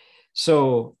just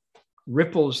so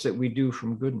ripples that we do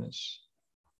from goodness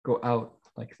go out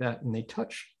like that and they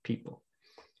touch people.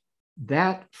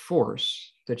 That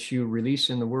force that you release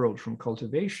in the world from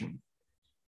cultivation,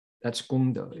 that's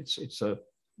gongde. It's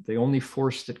the only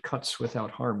force that cuts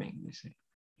without harming, they say.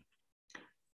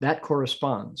 That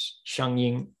corresponds,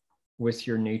 xiangying, with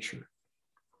your nature,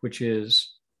 which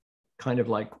is kind of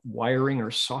like wiring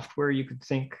or software, you could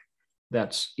think,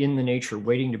 that's in the nature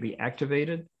waiting to be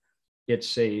activated.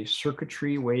 It's a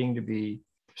circuitry waiting to be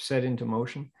set into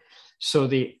motion. So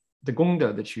the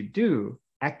gongda that you do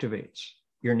activates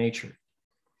your nature.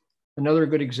 Another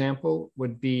good example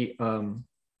would be,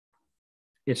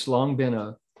 it's long been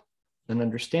an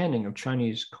understanding of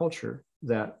Chinese culture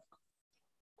that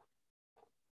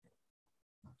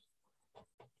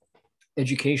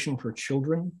education for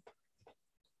children,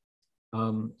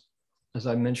 as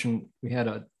I mentioned, we had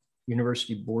a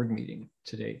university board meeting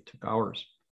today, it took hours.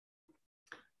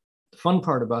 The fun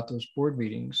part about those board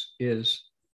meetings is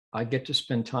I get to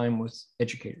spend time with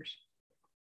educators,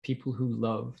 people who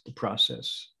love the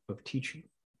process of teaching,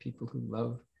 people who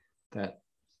love that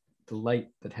delight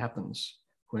that happens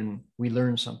when we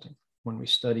learn something, when we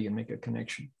study and make a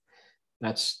connection.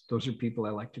 Those are people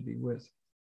I like to be with.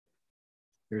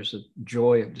 There's a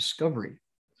joy of discovery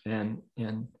and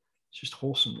just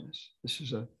wholesomeness. This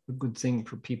is a good thing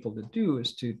for people to do,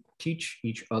 is to teach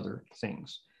each other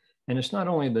things. And it's not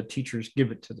only the teachers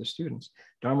give it to the students.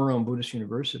 Dharma Realm Buddhist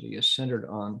University is centered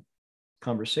on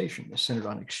conversation, it's centered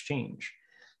on exchange.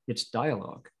 It's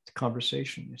dialogue, it's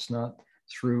conversation. It's not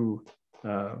through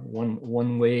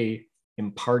one way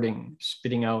imparting,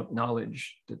 spitting out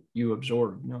knowledge that you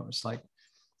absorb. No, it's like,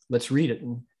 let's read it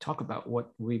and talk about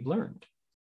what we've learned.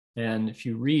 And if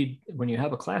you read, when you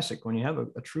have a classic, when you have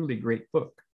a truly great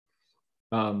book,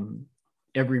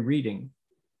 every reading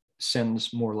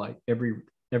sends more light.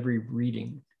 Every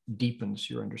reading deepens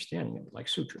your understanding of it, like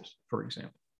sutras, for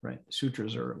example, right?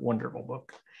 Sutras are a wonderful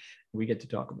book we get to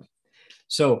talk about.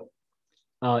 So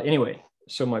anyway,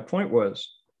 so my point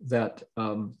was that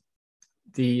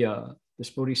this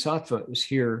bodhisattva is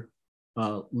here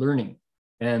learning,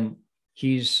 and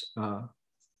he's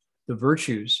the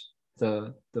virtues,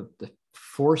 the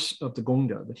force of the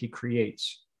gongda that he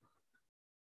creates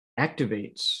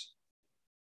activates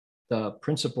the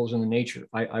principles in the nature.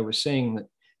 I was saying that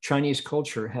Chinese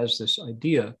culture has this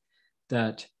idea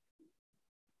that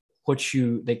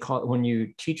they call, when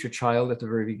you teach a child at the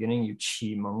very beginning, you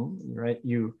qi meng, right?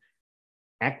 You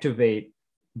activate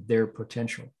their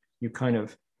potential. You kind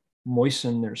of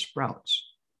moisten their sprouts.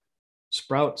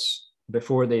 Sprouts,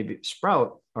 before they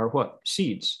sprout, are what?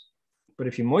 Seeds. But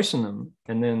if you moisten them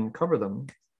and then cover them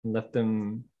and let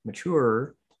them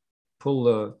mature, pull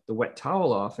the wet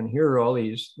towel off, and here are all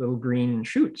these little green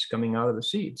shoots coming out of the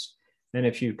seeds. And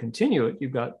if you continue it,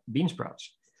 you've got bean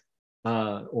sprouts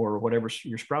or whatever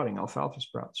you're sprouting, alfalfa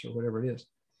sprouts or whatever it is.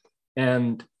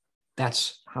 And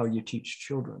that's how you teach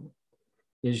children,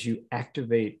 is you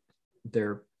activate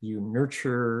you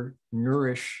nurture,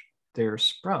 nourish their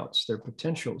sprouts, their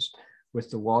potentials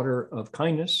with the water of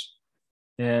kindness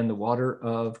and the water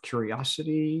of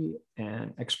curiosity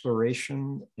and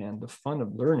exploration and the fun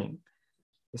of learning,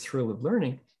 the thrill of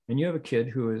learning. And you have a kid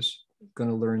who is going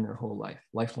to learn their whole life,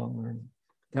 lifelong learning.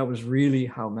 That was really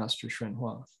how Master Shen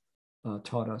Hua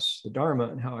taught us the Dharma,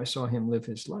 and how I saw him live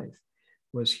his life,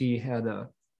 was he had a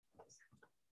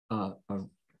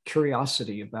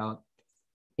curiosity about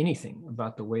anything,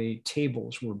 about the way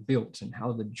tables were built and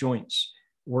how the joints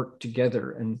worked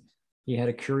together. And he had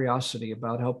a curiosity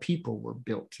about how people were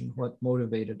built and what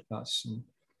motivated us.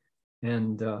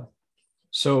 And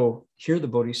so here the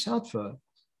Bodhisattva,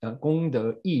 Gong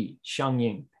De Yi Xiang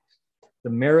Ying, the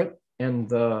merit and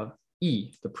the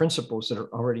Yi, the principles that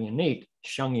are already innate,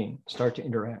 Xiang Ying, start to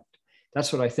interact.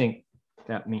 That's what I think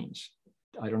that means.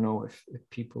 I don't know if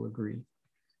people agree.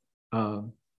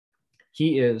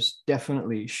 She is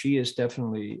definitely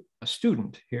a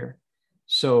student here.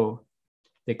 So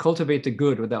they cultivate the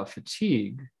good without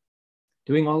fatigue,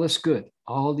 doing all this good,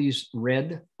 all the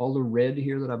red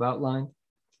here that I've outlined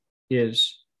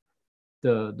is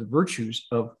the virtues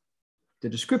of the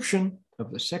description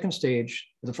of the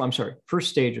first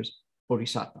stage is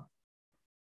bodhisattva,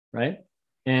 right?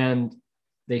 And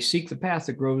they seek the path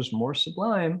that grows more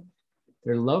sublime.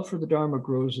 Their love for the Dharma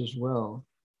grows as well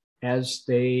as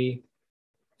they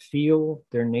feel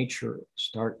their nature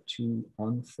start to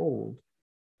unfold,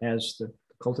 as the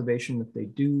cultivation that they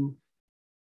do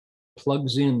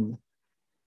plugs in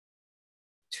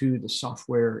to the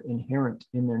software inherent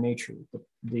in their nature,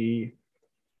 the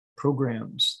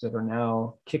programs that are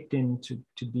now kicked into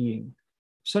being,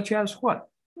 such as what?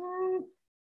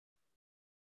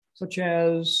 Such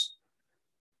as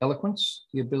eloquence,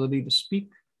 the ability to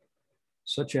speak,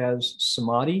 such as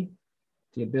samadhi,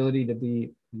 the ability to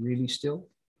be really still,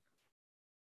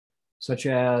 such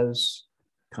as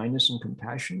kindness and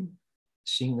compassion,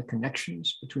 seeing the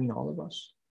connections between all of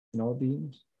us and all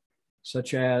beings,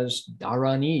 such as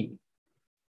dharani,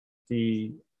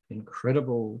 the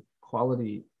incredible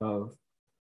quality of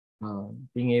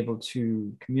being able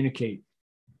to communicate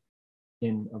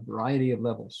in a variety of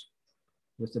levels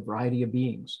with a variety of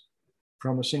beings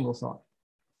from a single thought.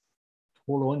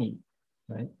 Holoni,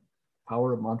 right?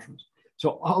 Power of mantras.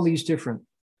 So all these different,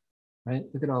 right?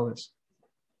 Look at all this.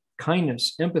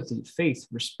 Kindness, empathy, faith,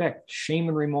 respect, shame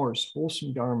and remorse,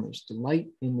 wholesome dharmas, delight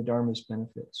in the dharma's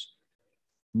benefits,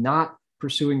 not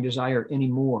pursuing desire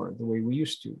anymore the way we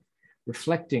used to,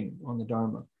 reflecting on the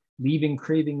dharma, leaving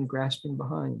craving and grasping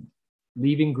behind,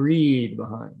 leaving greed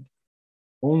behind,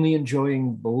 only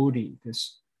enjoying bodhi,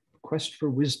 this quest for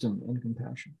wisdom and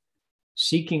compassion,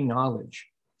 seeking knowledge,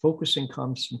 focusing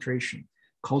concentration,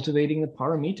 cultivating the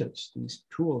paramitas, these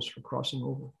tools for crossing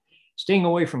over, staying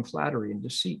away from flattery and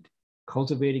deceit,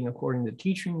 cultivating according to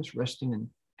teachings, resting in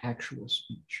actual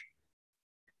speech,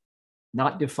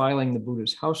 not defiling the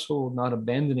Buddha's household, not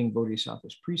abandoning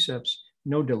Bodhisattva's precepts,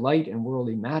 no delight in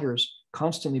worldly matters,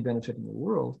 constantly benefiting the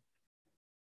world,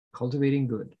 cultivating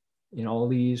good in all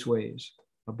these ways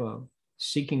above,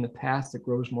 seeking the path that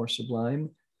grows more sublime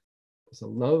with a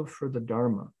love for the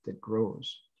Dharma that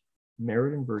grows.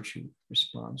 Merit and virtue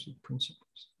responds with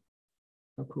principles.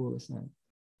 How cool is that?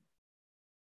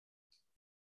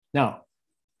 Now,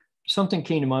 something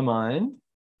came to my mind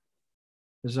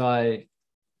as I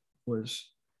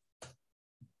was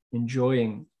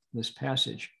enjoying this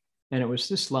passage, and it was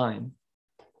this line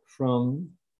from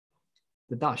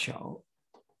the Da Xiao.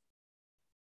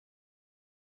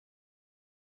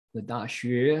 The Da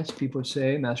Xue, as people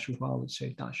say, Master Hua would say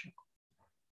Da Xiao.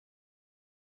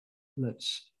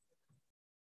 Let's,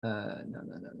 no.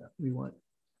 We want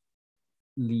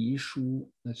Li Shu.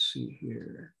 Let's see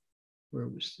here. Where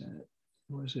was that?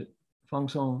 Was it Feng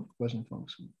Song? Wasn't Feng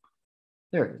Song.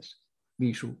 There it is.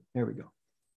 Li Shu. There we go.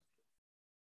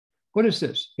 What is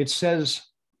this? It says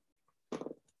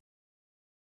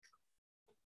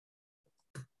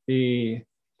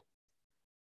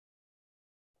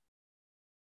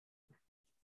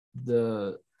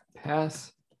the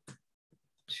path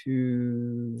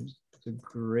to the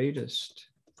greatest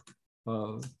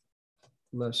of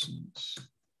lessons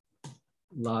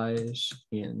lies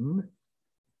in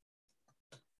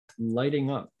lighting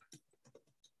up,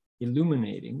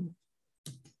 illuminating,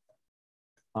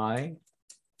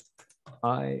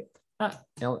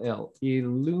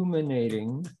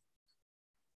 illuminating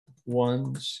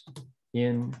one's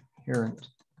inherent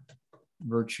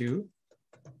virtue,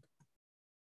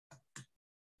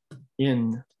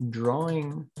 in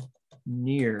drawing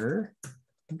near,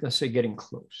 let's say getting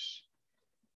close,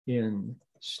 in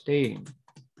staying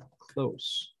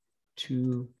close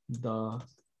to the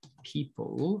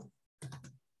people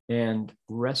and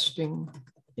resting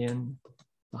in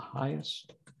the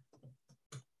highest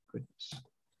goodness.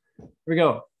 Here we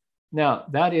go. Now,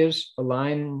 that is a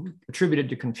line attributed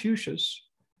to Confucius,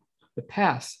 the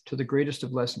path to the greatest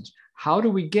of lessons. How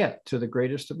do we get to the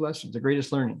greatest of lessons, the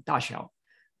greatest learning? Da Xiao.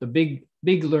 The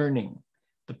big learning,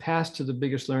 the path to the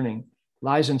biggest learning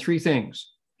lies in three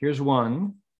things. Here's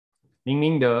one, Ming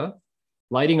Ming De,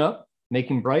 lighting up,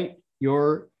 making bright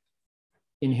your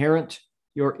inherent,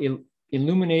 your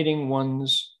illuminating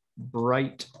one's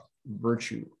bright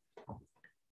virtue.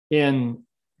 In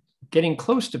getting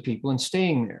close to people and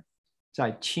staying there,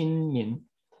 zai qin yin,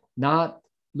 not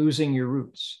losing your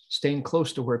roots, staying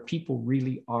close to where people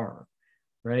really are,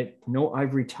 right? No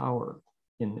ivory tower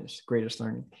in this greatest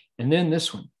learning. And then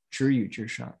this one, Zhiyu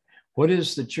Zhishan. What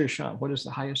is the Zhishan? What is the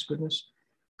highest goodness?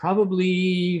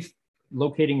 Probably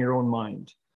locating your own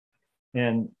mind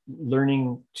and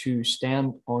learning to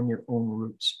stand on your own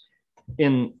roots.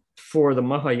 For the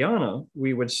Mahayana,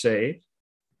 we would say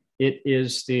it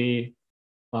is the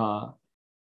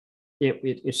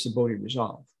it's the Bodhi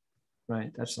resolve,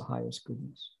 right? That's the highest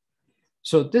goodness.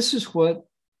 So this is what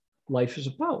life is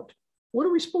about. What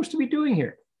are we supposed to be doing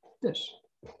here? This.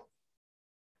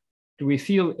 Do we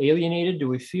feel alienated? Do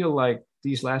we feel like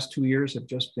these last 2 years have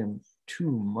just been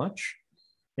too much?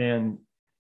 And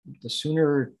the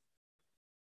sooner,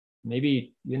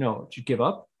 maybe, you give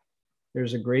up.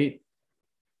 There's a great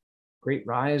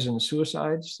rise in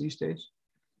suicides these days.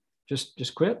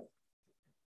 Just quit.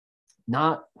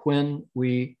 Not when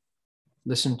we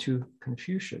listen to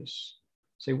Confucius.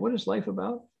 Say, what is life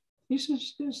about? He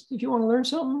says, if you want to learn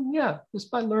something, yeah,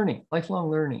 just by learning, lifelong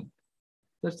learning.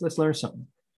 Let's learn something.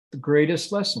 The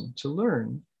greatest lesson to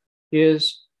learn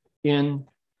is in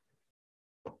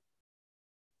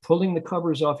pulling the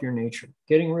covers off your nature,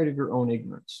 getting rid of your own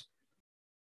ignorance,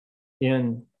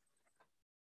 in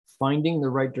finding the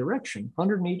right direction,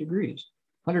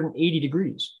 180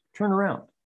 degrees, turn around.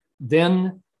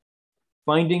 Then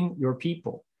finding your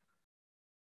people,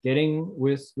 getting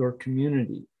with your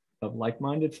community, of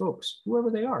like-minded folks, whoever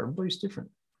they are. Everybody's different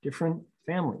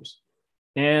families.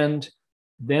 And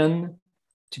then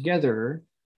together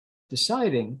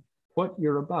deciding what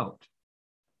you're about.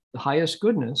 The highest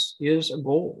goodness is a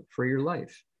goal for your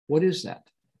life. What is that?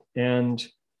 And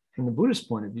from the Buddhist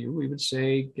point of view, we would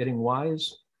say getting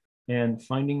wise and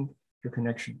finding your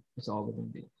connection with all living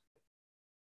beings.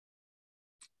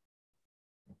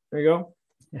 There you go.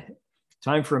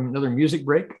 Time for another music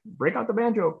break. Break out the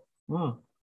banjo. All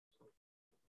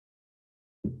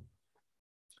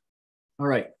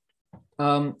right.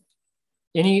 Are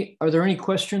there any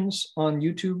questions on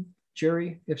YouTube,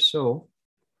 Jerry? If so,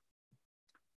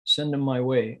 send them my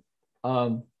way.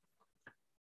 I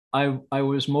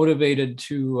was motivated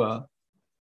to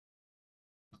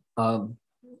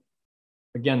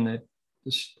again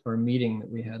our meeting that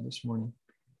we had this morning.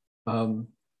 Dharma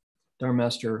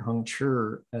Master Heng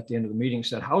Sure at the end of the meeting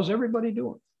said, "How's everybody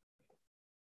doing?"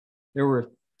 There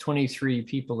were 23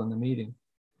 people in the meeting,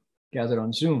 gathered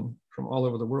on Zoom from all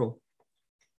over the world,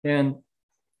 and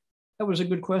that was a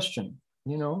good question.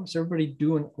 You know, is everybody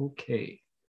doing okay?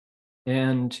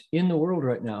 And in the world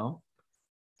right now,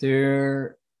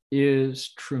 there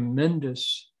is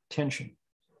tremendous tension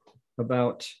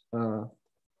about the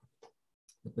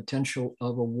potential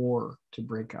of a war to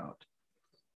break out.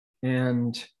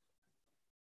 And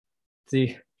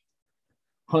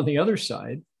on the other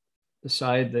side, the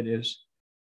side that is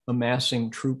amassing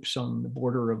troops on the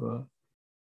border of a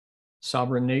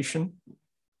sovereign nation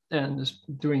and is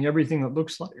doing everything that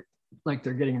looks like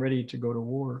they're getting ready to go to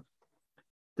war,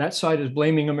 that side is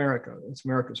blaming America. It's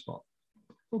America's fault.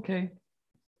 Okay.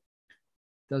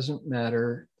 Doesn't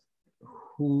matter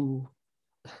who,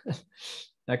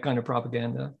 that kind of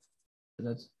propaganda,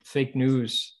 that's fake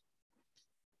news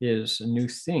is a new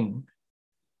thing.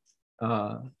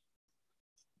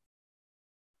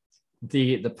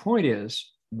 The point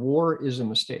is, war is a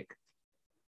mistake.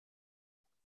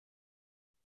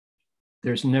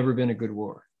 There's never been a good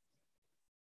war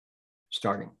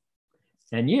starting.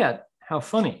 And yet, how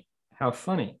funny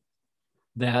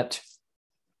that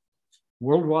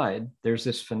worldwide, there's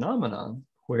this phenomenon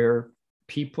where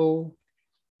people,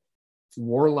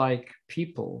 warlike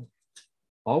people,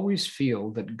 always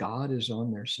feel that God is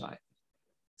on their side.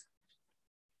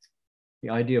 The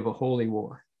idea of a holy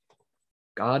war.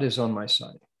 God is on my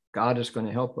side. God is going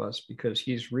to help us because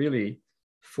he's really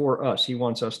for us. He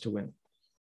wants us to win.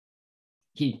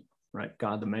 He, right?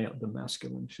 God, the male, the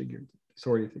masculine figure,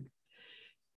 authority figure.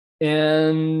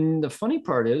 And the funny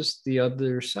part is the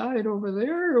other side over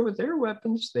there with their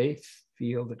weapons, they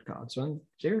feel that God's on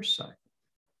their side.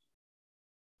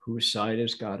 Whose side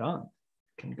is God on?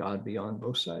 Can God be on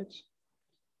both sides?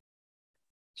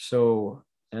 So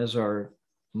as our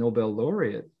Nobel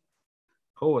laureate,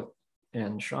 poet,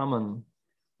 and shaman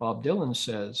Bob Dylan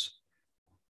says,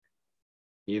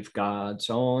 if God's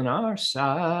on our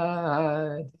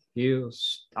side, he'll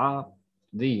stop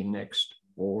the next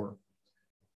war.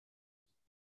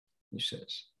 He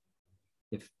says,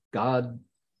 if God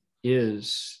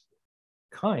is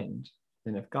kind,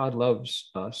 and if God loves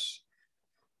us,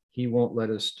 he won't let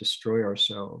us destroy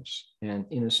ourselves and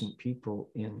innocent people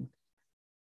in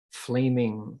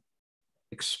flaming,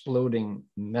 exploding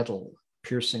metal,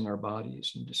 piercing our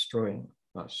bodies and destroying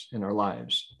us and our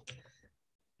lives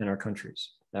and our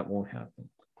countries. That won't happen.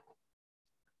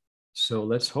 So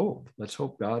let's hope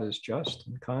God is just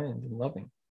and kind and loving.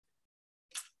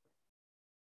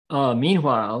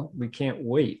 Meanwhile, we can't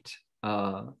wait.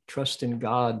 Trust in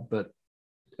God, but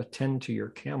attend to your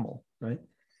camel, right?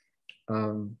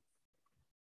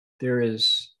 There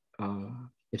is,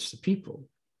 it's the people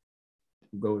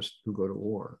who go to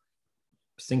war,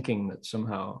 thinking that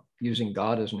somehow using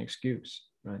God as an excuse,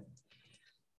 right?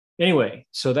 Anyway,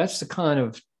 so that's the kind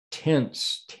of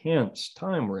tense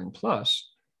time we're in. Plus,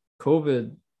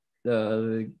 COVID,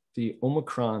 the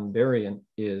Omicron variant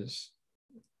is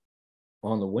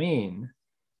on the wane,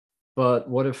 but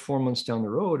what if 4 months down the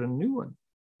road, a new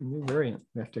variant,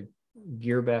 we have to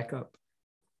gear back up?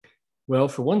 Well,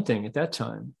 for one thing, at that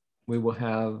time, we will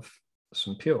have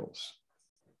some pills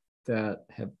that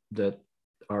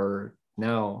are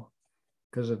now,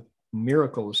 because of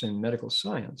miracles in medical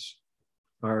science,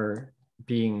 are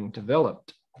being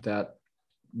developed that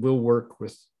will work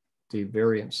with the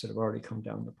variants that have already come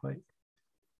down the pike.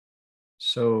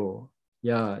 So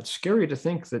yeah, it's scary to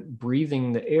think that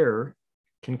breathing the air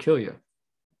can kill you.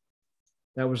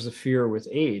 That was the fear with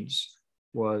AIDS,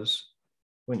 was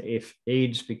when if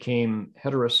AIDS became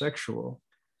heterosexual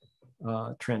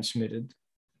transmitted,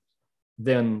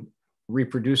 then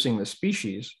reproducing the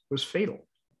species was fatal.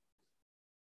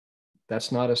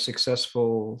 that's not a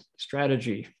successful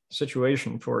strategy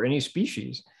situation for any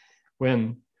species,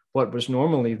 when what was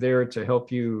normally there to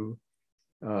help you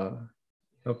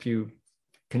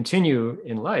continue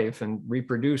in life and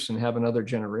reproduce and have another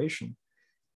generation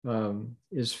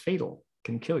is fatal,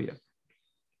 can kill you.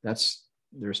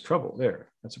 There's trouble there.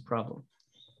 That's a problem.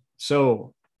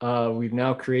 So we've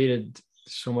now created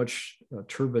so much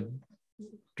turbid,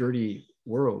 dirty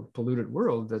world, polluted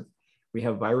world, that we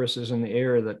have viruses in the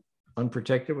air that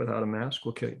unprotected without a mask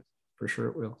will kill you. For sure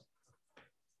it will.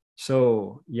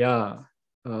 So yeah,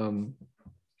 time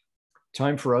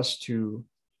for us to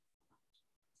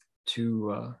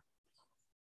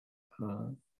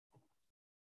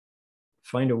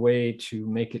find a way to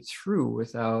make it through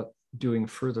without doing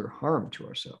further harm to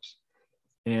ourselves.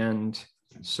 And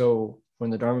so when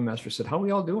the Dharma Master said, how are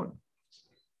we all doing?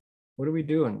 What are we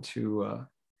doing to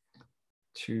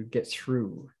get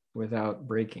through without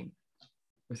breaking,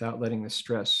 without letting the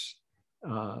stress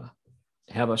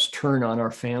have us turn on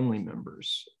our family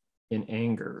members in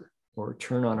anger, or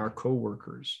turn on our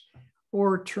coworkers,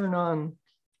 or turn on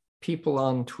people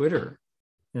on Twitter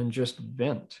and just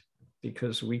vent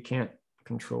because we can't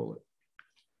control it.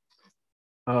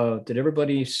 Did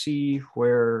everybody see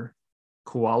where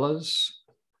koalas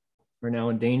are now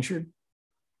endangered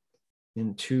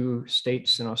in 2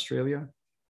 states in Australia?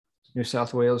 New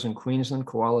South Wales and Queensland,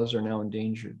 koalas are now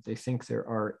endangered. They think there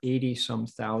are 80-some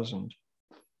thousand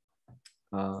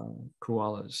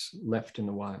koalas left in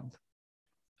the wild.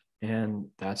 And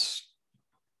that's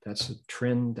a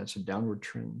trend, that's a downward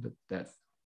trend that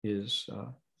is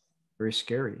very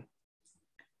scary.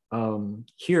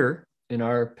 Here in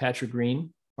our patch of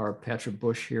green, our patch of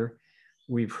bush here,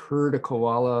 we've heard a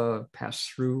koala pass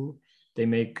through. They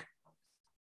make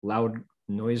loud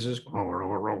noises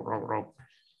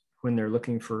when they're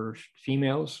looking for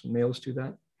females. Males do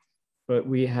that, but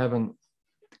we haven't.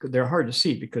 They're hard to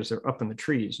see because they're up in the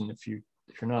trees, and if you're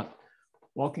not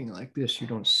walking like this, you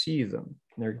don't see them.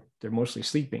 They're mostly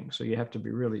sleeping, so you have to be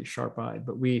really sharp-eyed.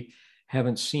 But we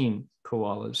haven't seen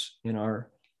koalas in our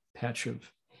patch of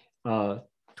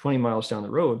 20 miles down the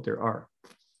road. There are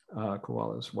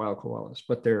koalas, wild koalas,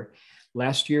 but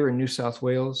last year in New South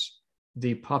Wales,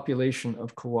 the population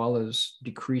of koalas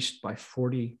decreased by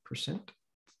 40%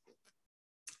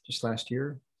 just last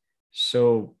year.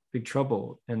 So big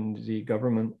trouble, and the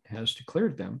government has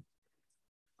declared them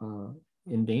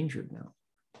endangered now.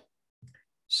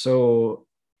 So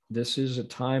this is a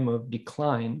time of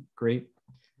decline, the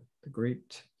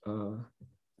great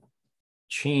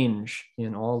change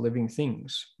in all living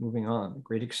things, moving on,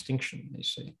 great extinction, they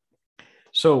say.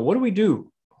 So what do we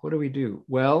do? What do we do?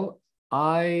 Well,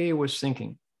 I was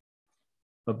thinking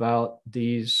about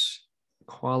these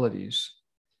qualities,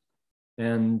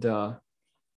 and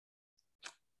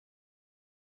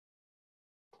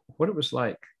what it was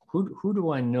like. Who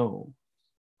do I know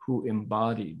who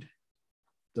embodied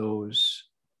those,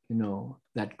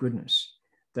 that goodness?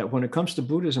 That when it comes to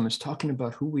Buddhism, it's talking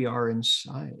about who we are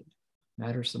inside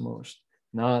matters the most,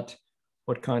 not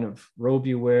what kind of robe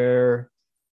you wear,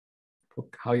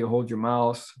 how you hold your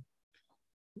mouth,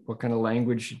 what kind of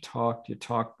language you talk. You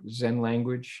talk Zen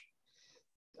language.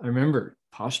 I remember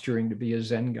posturing to be a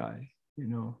Zen guy,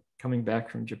 coming back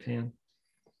from Japan.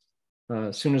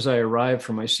 As soon as I arrived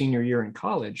for my senior year in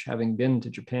college, having been to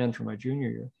Japan for my junior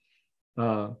year,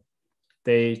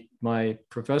 my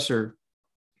professor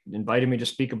invited me to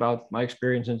speak about my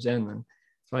experience in Zen. And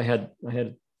so I had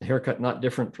a haircut not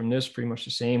different from this, pretty much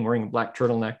the same, wearing a black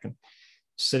turtleneck and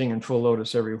sitting in full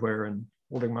lotus everywhere and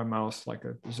holding my mouth like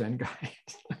a Zen guy.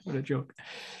 What a joke.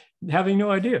 Having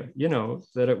no idea,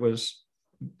 that it was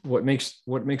what makes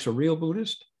a real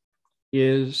Buddhist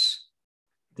is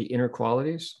the inner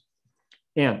qualities.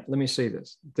 And let me say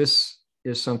this. This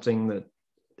is something that,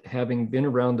 having been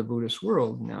around the Buddhist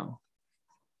world now,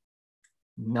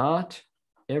 not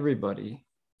everybody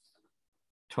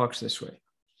talks this way.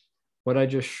 What I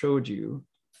just showed you,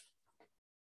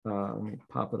 let me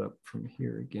pop it up from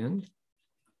here again.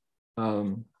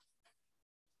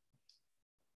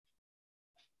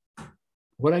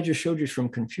 What I just showed you is from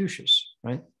Confucius,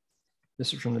 right?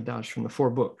 This is from the Tao, from the 4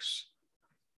 books.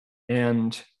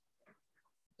 And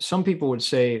some people would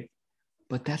say,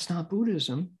 but that's not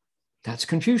Buddhism, that's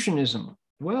Confucianism.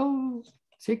 Well,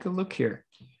 take a look here.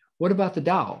 What about the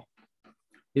Tao?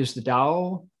 Is the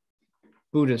Tao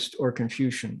Buddhist or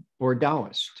Confucian or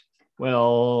Taoist?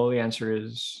 Well, the answer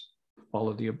is all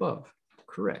of the above.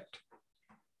 Correct.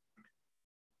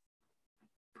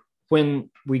 When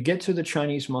we get to the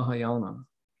Chinese Mahayana,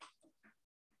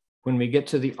 when we get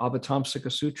to the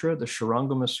Avatamsaka Sutra, the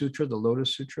Shurangama Sutra, the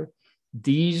Lotus Sutra,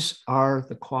 these are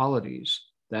the qualities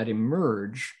that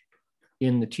emerge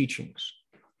in the teachings.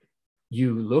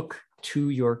 You look to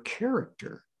your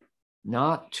character,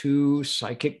 not to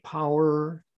psychic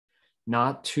power,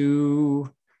 not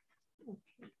to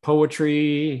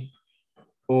poetry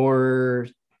or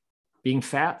being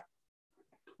fat,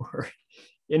 or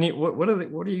any,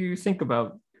 what do you think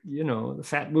about, you know, the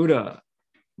fat Buddha,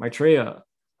 Maitreya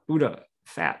Buddha,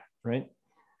 fat, right?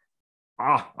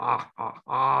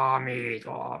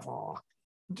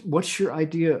 What's your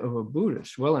idea of a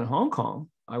Buddhist? Well, in Hong Kong,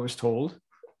 I was told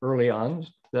early on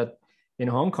that in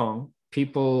Hong Kong,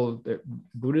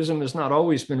 Buddhism has not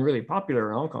always been really popular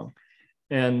in Hong Kong.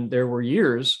 And there were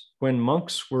years when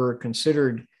monks were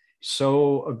considered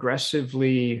so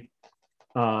aggressively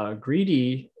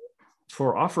greedy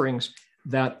for offerings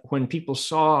that when people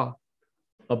saw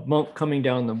a monk coming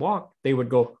down the walk, they would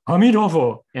go,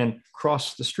 Amidofo, and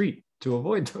cross the street to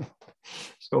avoid them.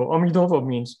 So Amidofo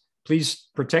means, please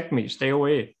protect me, stay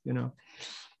away, you know.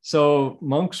 So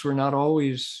monks were not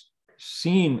always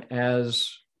seen as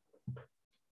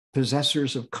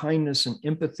possessors of kindness and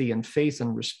empathy and faith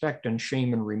and respect and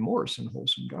shame and remorse and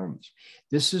wholesome dharmas.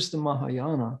 This is the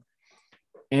Mahayana.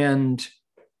 And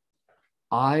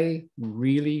I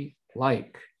really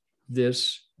like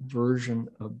this version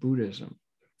of Buddhism.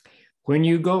 When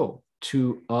you go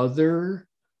to other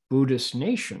Buddhist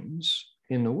nations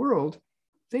in the world,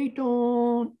 they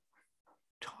don't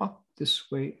talk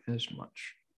this way as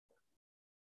much.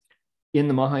 In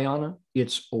the Mahayana,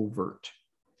 it's overt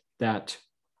that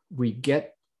we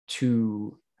get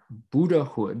to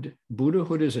Buddhahood.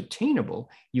 Buddhahood is attainable.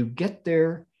 You get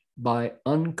there by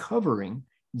uncovering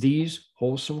these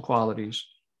wholesome qualities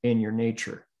in your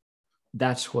nature.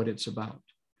 That's what it's about.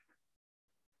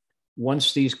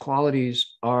 Once these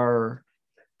qualities are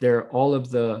there, all of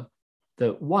the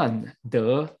one,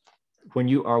 when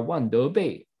you are one, de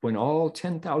bei, when all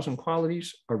 10,000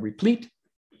 qualities are replete,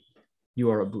 you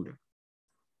are a Buddha.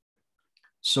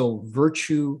 So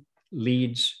virtue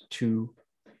leads to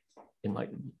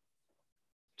enlightenment,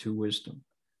 to wisdom,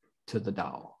 to the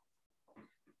Tao.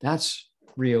 That's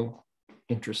real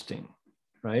interesting,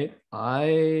 right?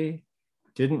 I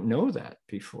didn't know that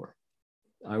before.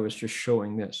 I was just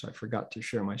showing this. I forgot to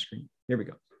share my screen. Here we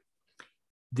go.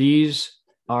 These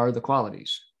are the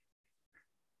qualities.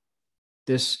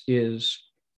 This is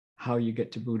how you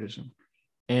get to Buddhism.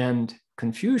 And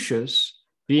Confucius,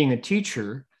 being a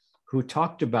teacher who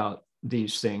talked about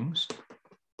these things,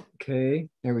 okay,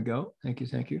 there we go. Thank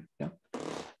you. Yeah.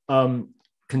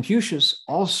 Confucius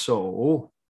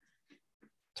also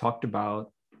talked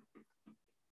about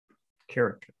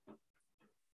character,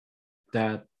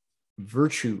 that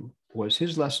virtue was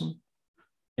his lesson,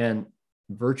 and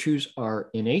virtues are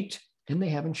innate and they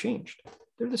haven't changed.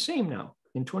 They're the same now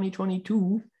in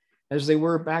 2022 as they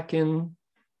were back in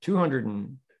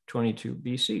 222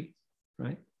 BC,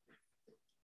 right?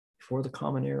 Before the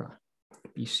Common Era,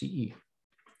 BCE.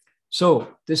 So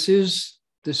this is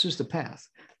the path.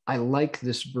 I like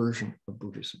this version of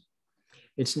Buddhism.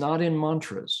 It's not in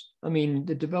mantras. I mean,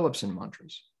 it develops in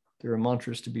mantras. There are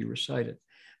mantras to be recited.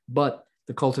 But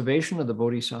the cultivation of the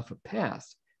Bodhisattva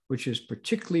path, which is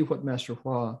particularly what Master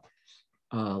Hua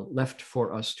left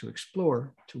for us to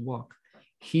explore, to walk,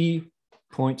 he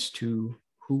points to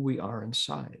who we are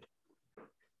inside.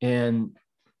 And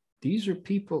these are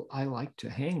people I like to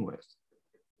hang with.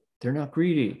 They're not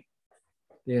greedy.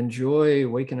 They enjoy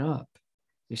waking up.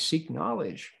 They seek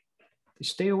knowledge. They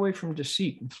stay away from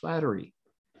deceit and flattery.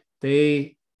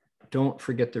 They don't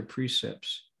forget their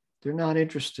precepts. They're not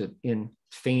interested in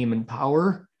fame and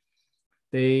power.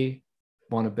 They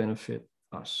want to benefit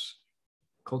us.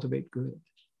 Cultivate good.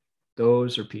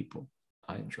 Those are people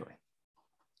I enjoy.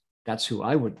 That's who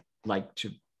I would like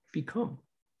to become.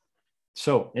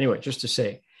 So anyway, just to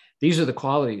say, these are the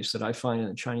qualities that I find in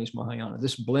the Chinese Mahayana,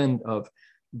 this blend of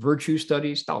virtue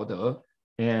studies, Dao De,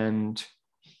 and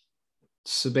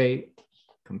Sibei,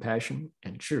 compassion,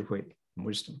 and Zhihui,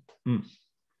 wisdom.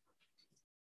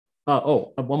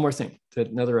 One more thing.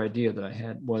 Another idea that I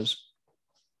had was,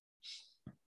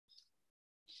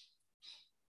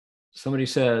 somebody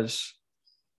says,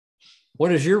 what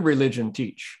does your religion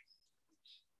teach?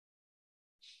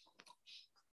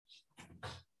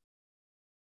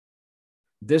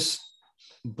 This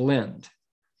blend,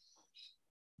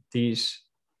 these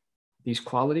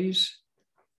qualities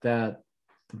that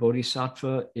the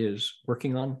Bodhisattva is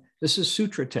working on, this is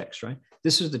sutra text, right?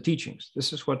 This is the teachings.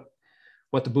 This is what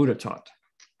the Buddha taught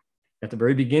at the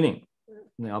very beginning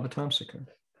in the Avatamsaka.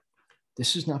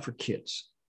 This is not for kids.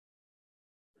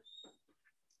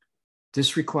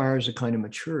 This requires a kind of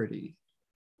maturity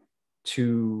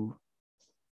to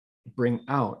bring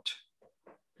out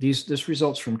This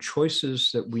results from choices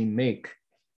that we make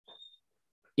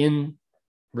in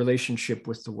relationship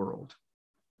with the world.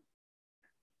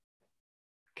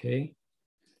 Okay?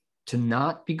 To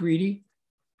not be greedy,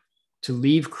 to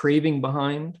leave craving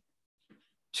behind,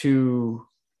 to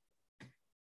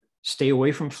stay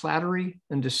away from flattery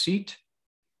and deceit,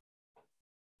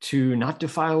 to not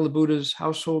defile the Buddha's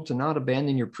household, to not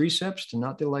abandon your precepts, to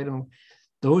not delight in.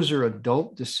 Those are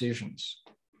adult decisions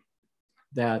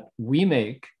that we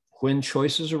make when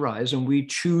choices arise and we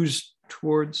choose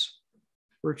towards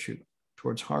virtue,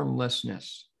 towards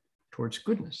harmlessness, towards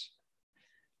goodness.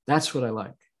 That's what I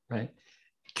like, right?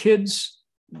 Kids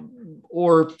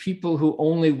or people who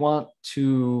only want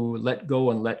to let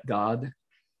go and let God,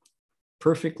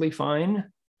 perfectly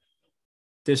fine.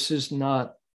 This is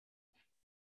not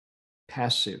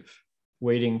passive,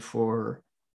 waiting for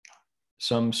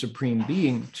some supreme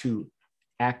being to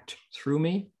act through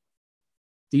me.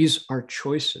 These are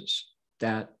choices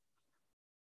that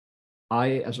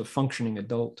I, as a functioning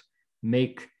adult,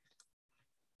 make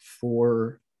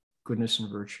for goodness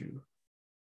and virtue.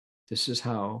 This is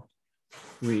how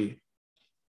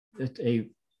a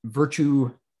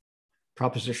virtue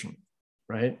proposition,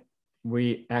 right?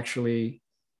 We actually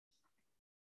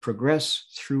progress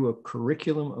through a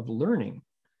curriculum of learning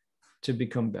to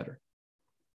become better.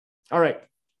 All right,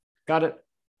 got it.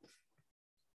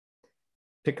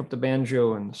 Pick up the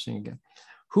banjo and sing again.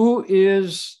 Who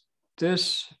is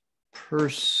this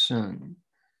person?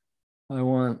 I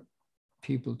want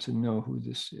people to know who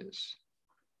this is.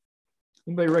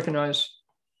 Anybody recognize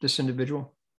this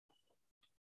individual?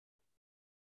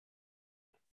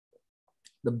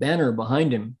 The banner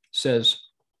behind him says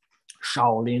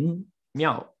Shaolin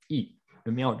Miao Yi,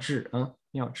 Miao Zhi,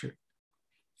 Miao Zhi.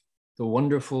 The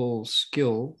wonderful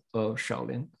skill of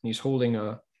Shaolin. He's holding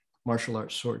a martial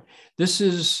arts sword. This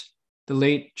is the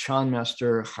late Chan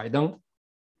Master Haideng,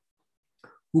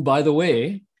 who, by the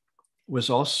way,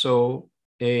 was also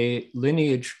a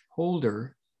lineage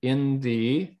holder in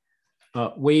the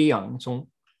Weiyang Zong,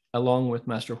 along with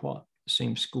Master Hua, the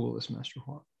same school as Master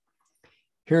Hua.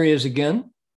 Here he is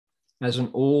again as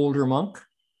an older monk.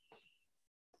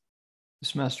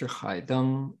 This Master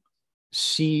Haideng,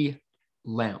 sea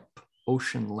lamp,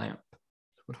 ocean lamp.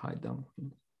 That's what Haideng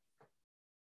means.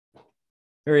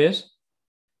 There he is.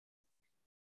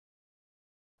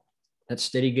 That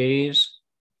steady gaze.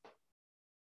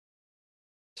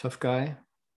 Tough guy.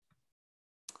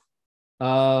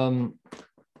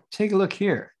 Take a look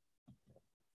here.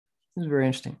 This is very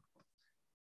interesting.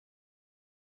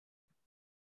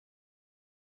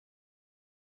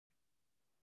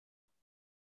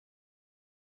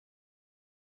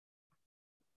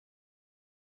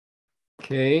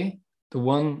 Okay, the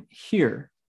one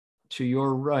here to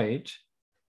your right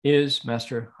is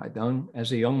Master Haideng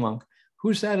as a young monk.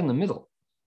 Who's that in the middle?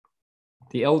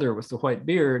 The elder with the white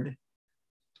beard,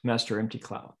 Master Empty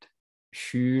Cloud.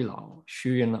 Xu Lao,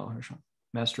 Xu Yan Lao Hershang,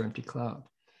 Master Empty Cloud.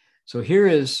 So here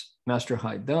is Master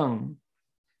Haideng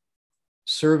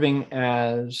serving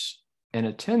as an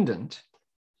attendant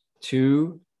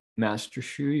to Master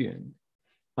Xu Yun.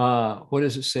 What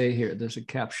does it say here? There's a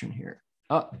caption here.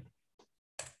 Going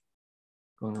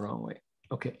the wrong way.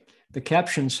 Okay, the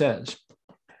caption says,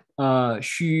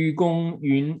 虚公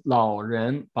云老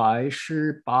人白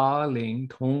师八灵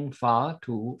同法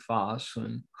土法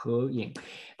损合影.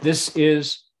 This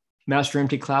is Master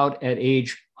Empty Cloud at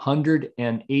age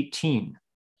 118,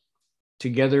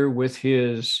 together with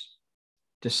his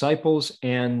disciples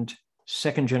and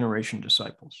second generation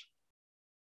disciples.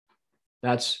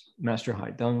 That's Master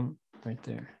Haideng right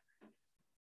there.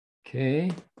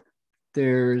 Okay,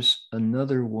 there's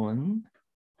another one.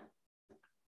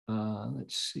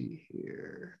 Let's see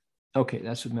here. Okay,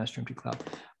 that's with Master Empty Cloud.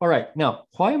 All right, now,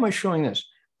 why am I showing this?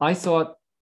 I thought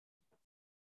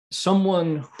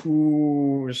someone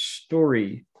whose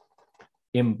story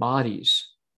embodies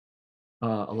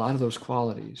a lot of those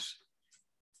qualities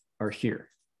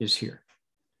is here.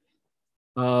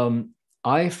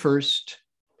 I first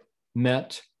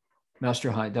met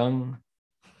Master Haideng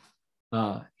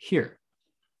here.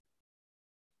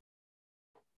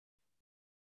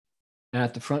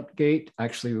 At the front gate,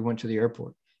 actually, we went to the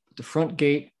airport, at the front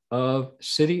gate of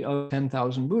City of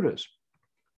 10,000 Buddhas.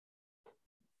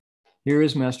 Here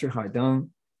is Master Haideng.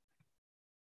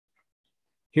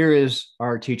 Here is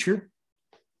our teacher,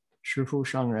 Shifu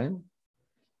Shangren.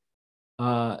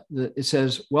 It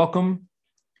says, welcome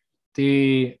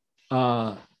the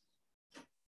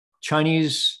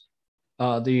Chinese,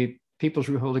 the People's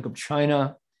Republic of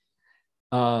China,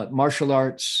 martial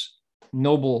arts,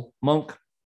 noble monk,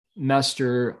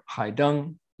 Master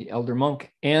Haideng, the elder monk,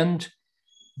 and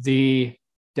the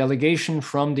delegation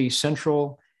from the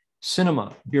Central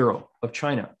Cinema Bureau of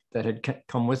China that had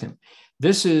come with him.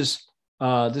 This is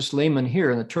this layman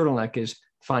here in the turtleneck is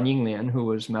Fan Yinglian, who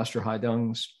was Master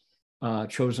Haidang's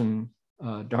chosen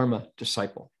Dharma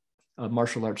disciple,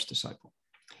 martial arts disciple.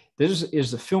 This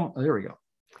is the film. Oh, there we go.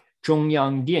 中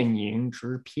央电影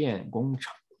制片工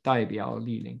厂代表莅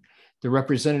临, the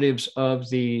representatives of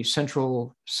the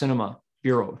Central Cinema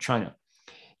Bureau of China.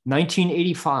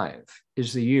 1985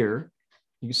 is the year.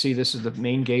 You can see this is the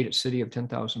main gate at City of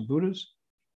 10,000 Buddhas.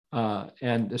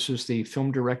 And this is the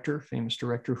film director, famous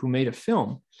director, who made a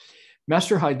film.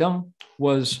 Master Haidang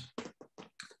was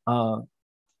a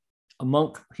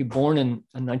monk. He was born in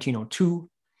 1902.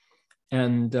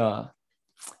 And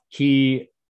he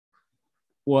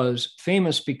was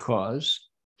famous because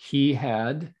he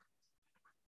had,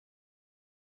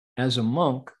 as a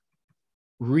monk,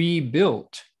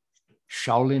 rebuilt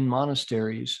Shaolin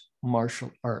monasteries'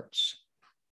 martial arts.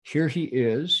 Here he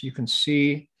is. You can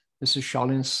see this is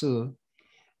Shaolin Si.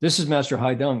 This is Master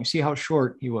Haidang. You see how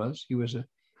short he was? He was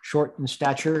short in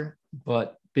stature,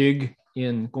 but big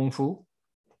in Kung Fu.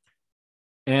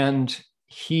 And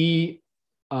he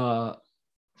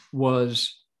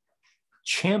was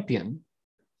champion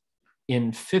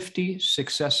in 50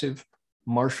 successive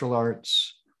martial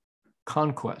arts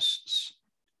conquests,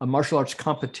 martial arts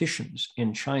competitions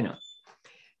in China.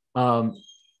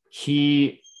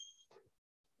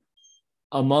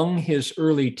 Among his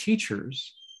early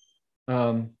teachers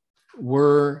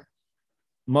were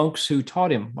monks who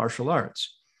taught him martial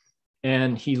arts.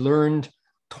 And he learned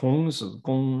Tongzi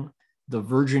Gong, the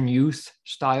virgin youth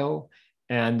style,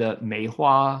 and Mei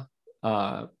Hua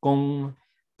Gong,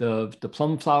 the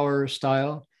plum flower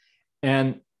style.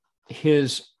 And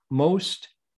his most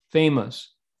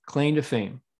famous claim to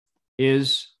fame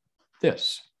is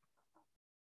this.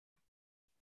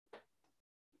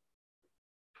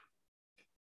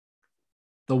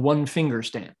 The one finger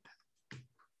stand.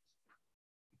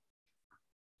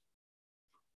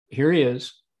 Here he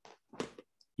is.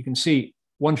 You can see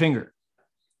one finger.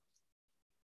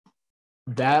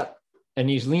 That, and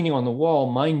he's leaning on the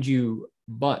wall, mind you,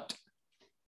 but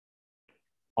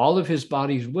all of his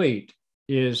body's weight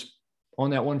is on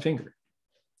that one finger.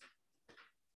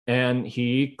 And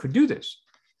he could do this.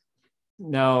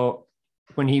 Now,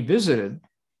 when he visited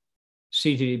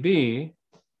CTDB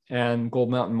and Gold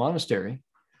Mountain Monastery,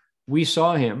 we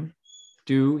saw him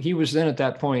do, he was then at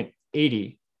that point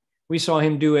 80. We saw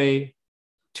him do a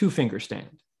two-finger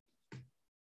stand.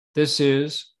 This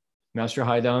is Master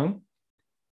Haidang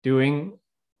doing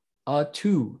a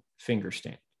two-finger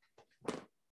stand.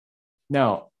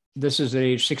 Now, this is at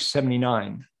age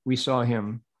 679. We saw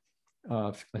him,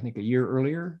 I think, a year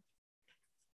earlier.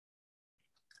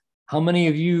 How many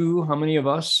of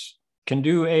us can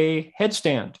do a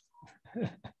headstand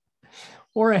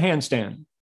or a handstand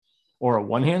or a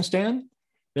one-hand stand?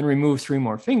 Then remove 3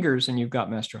 more fingers and you've got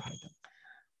Master Haidang.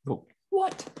 Go,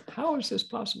 what? How is this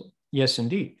possible? Yes,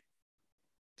 indeed.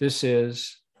 This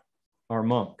is our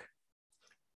monk.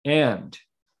 And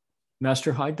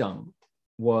Master Haidang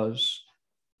was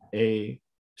a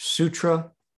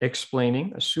sutra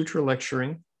explaining, a sutra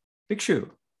lecturing bhikshu.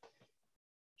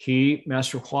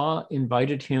 Master Hua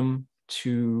invited him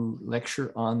to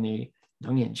lecture on the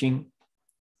Deng Jing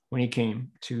when he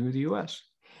came to the US.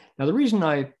 Now, the reason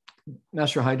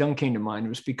Master Haidang came to mind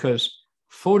was because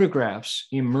photographs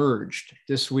emerged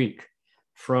this week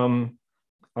from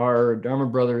our Dharma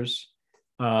brothers,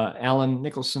 Alan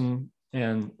Nicholson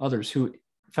and others, who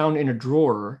found in a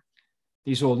drawer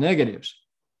these old negatives.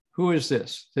 Who is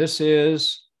this? This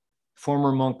is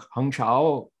former monk Heng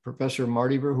Chao, Professor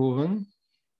Marty Verhoeven,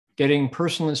 getting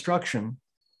personal instruction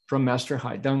from Master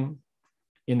Haidang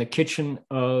in the kitchen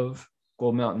of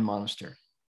Gold Mountain Monastery.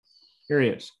 Here he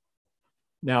is.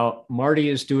 Now, Marty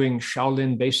is doing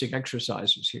Shaolin basic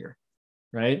exercises here,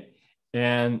 right?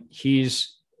 And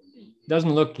he's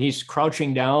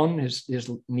crouching down, his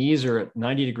knees are at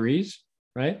 90 degrees,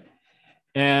 right?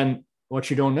 And what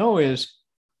you don't know is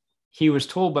he was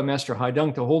told by Master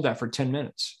Haidang to hold that for 10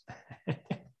 minutes.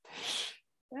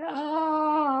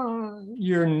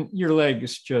 Your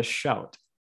legs just shout.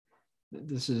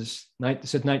 This is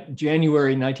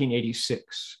January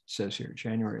 1986, it says here,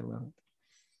 January 11th.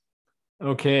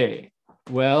 Okay,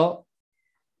 well,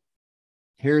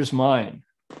 here's mine.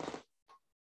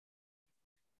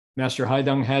 Master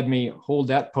Haidang had me hold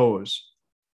that pose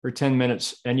for 10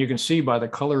 minutes, and you can see by the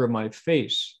color of my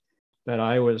face that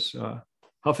I was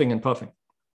huffing and puffing.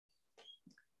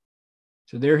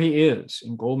 So there he is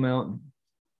in Gold Mountain.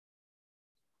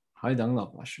 Haidang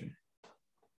Lapashi.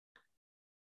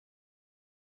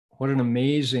 What an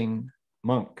amazing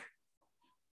monk.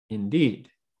 Indeed,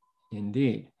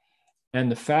 indeed. And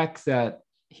the fact that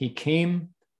he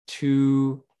came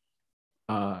to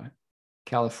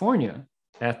California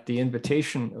at the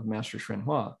invitation of Master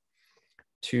Hsuan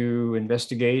to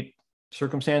investigate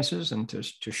circumstances and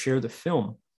to share the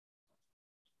film.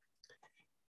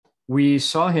 We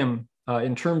saw him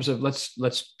in terms of,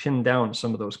 let's pin down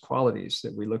some of those qualities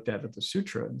that we looked at the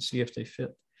sutra and see if they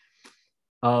fit.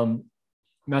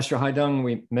 Master Haidang,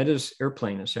 we met his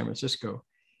airplane in San Francisco.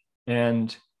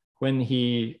 And when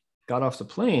he got off the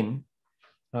plane,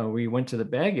 we went to the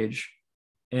baggage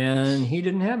and he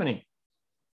didn't have any.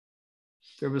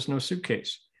 There was no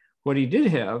suitcase. What he did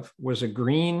have was a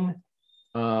green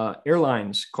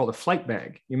airlines called a flight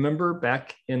bag. You remember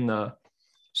back in the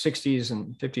 60s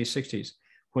and 50s, 60s,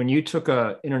 when you took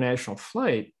an international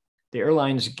flight, the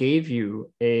airlines gave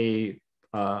you a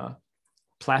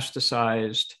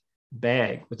plasticized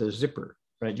bag with a zipper,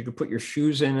 right? You could put your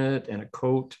shoes in it and a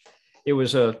coat. And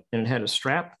it had a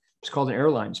strap. It's called an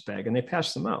airlines bag, and they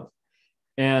passed them out.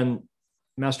 And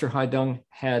Master Haidang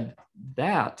had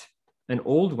that, an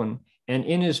old one, and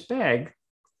in his bag,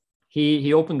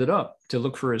 he opened it up to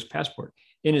look for his passport.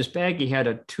 In his bag, he had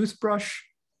a toothbrush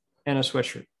and a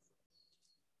sweatshirt.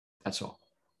 That's all.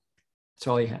 That's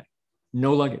all he had.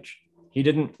 No luggage. He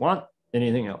didn't want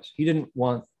anything else. He didn't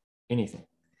want anything.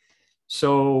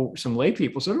 So some lay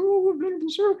people said, "Oh,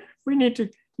 sir, we need to,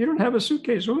 you don't have a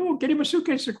suitcase. Oh, get him a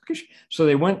suitcase." So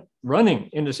they went running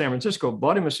into San Francisco,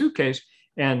 bought him a suitcase,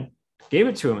 and gave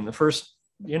it to him in the first,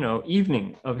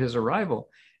 evening of his arrival.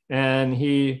 And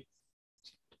he,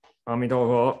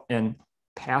 and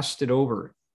passed it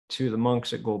over to the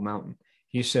monks at Gold Mountain.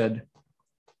 He said,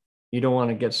 "You don't want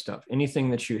to get stuff.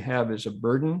 Anything that you have is a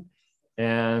burden.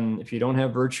 And if you don't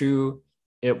have virtue,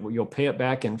 you'll pay it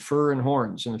back in fur and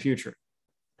horns in the future."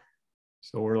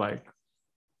 So we're like,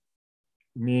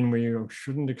 "You mean we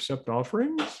shouldn't accept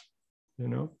offerings?"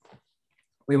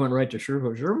 We went right to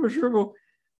Shifu.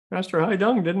 Master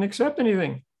Haidang didn't accept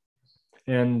anything.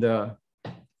 And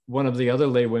one of the other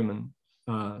lay women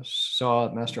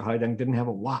saw Master Haidang didn't have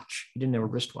a watch. He didn't have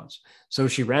a wristwatch. So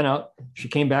she ran out. She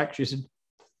came back. She said,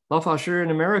 "Lao Sure,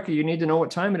 in America, you need to know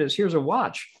what time it is. Here's a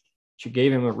watch." She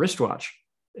gave him a wristwatch.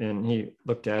 And he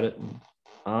looked at it and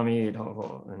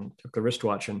took the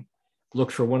wristwatch and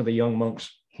looked for one of the young monks,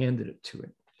 handed it to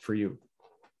him. "For you."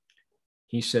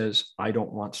 He says, "I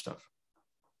don't want stuff.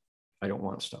 I don't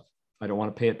want stuff. I don't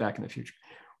want to pay it back in the future."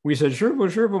 We said,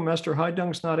 Shifu, Master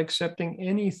Haidang's not accepting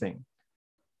anything."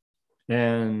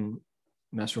 And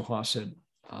Master Hua said,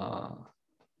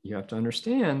 "You have to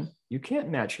understand, you can't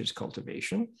match his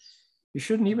cultivation. You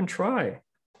shouldn't even try.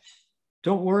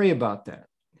 Don't worry about that."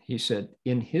 He said,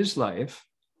 in his life,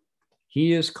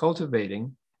 he is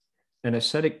cultivating an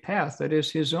ascetic path that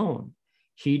is his own.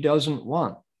 He doesn't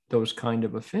want those kind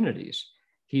of affinities.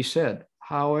 He said,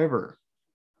 however,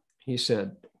 he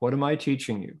said, "What am I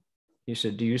teaching you?" He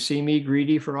said, "Do you see me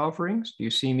greedy for offerings? Do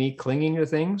you see me clinging to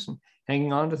things and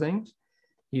hanging on to things?"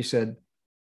 He said,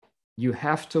 "You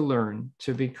have to learn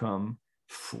to become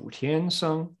Fu Tian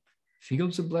Seng,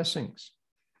 fields of blessings.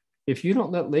 If you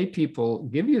don't let lay people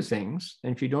give you things,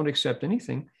 and if you don't accept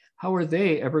anything, how are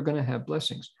they ever going to have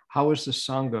blessings? How is the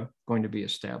Sangha going to be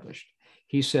established?"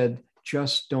 He said,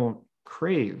 "Just don't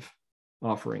crave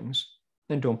offerings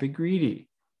and don't be greedy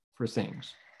for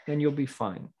things, and you'll be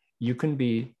fine. You can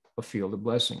be a field of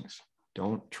blessings.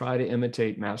 Don't try to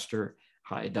imitate Master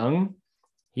Haidang.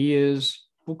 He is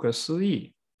buka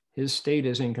sli. His state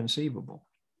is inconceivable."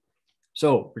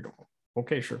 So we go,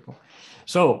 okay, sure.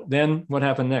 So then what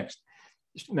happened next?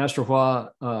 Master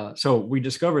Hua, so we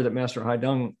discovered that Master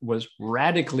Haidang was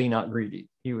radically not greedy.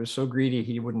 He was so greedy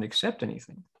he wouldn't accept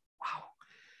anything. Wow,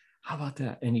 how about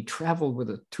that? And he traveled with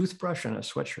a toothbrush and a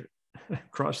sweatshirt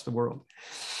across the world.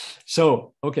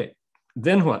 So, okay,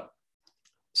 then what?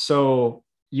 So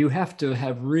you have to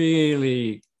have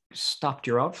really stopped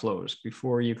your outflows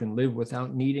before you can live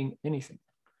without needing anything,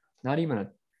 not even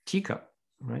a teacup,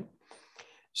 right?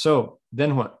 So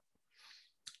then what?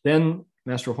 Then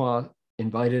Master Hua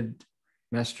invited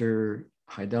Master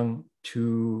Haidang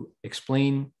to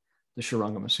explain the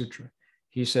Shurangama Sutra.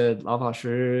 He said, "Lao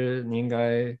Shi, 你应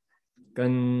该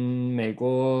跟美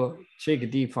国这个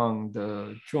地方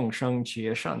的众生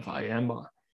结善法缘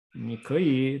吧？你可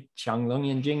以讲楞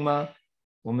严经吗？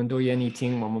我们都愿意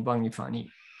听，我们帮你翻译。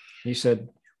" He said,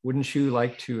 "Wouldn't you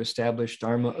like to establish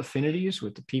Dharma affinities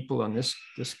with the people on this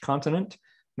continent,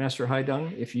 Master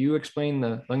Haidang? If you explain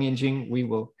the Leng Yen Jing, we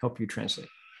will help you translate."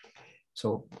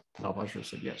 So Lao Pasha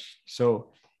said yes.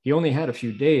 So he only had a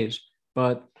few days,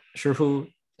 but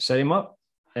Shifu set him up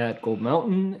at Gold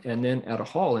Mountain and then at a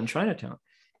hall in Chinatown.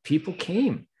 People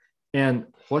came And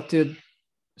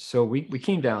so we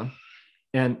came down,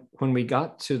 and when we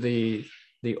got to the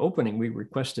opening, we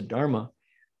requested Dharma.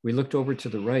 We looked over to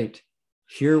the right.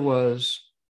 Here was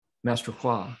Master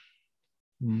Hua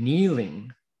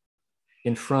kneeling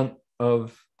in front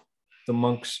of the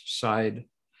monks' side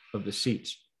of the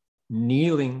seats,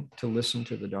 kneeling to listen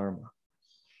to the Dharma.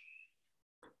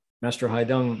 Master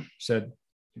Haideng said,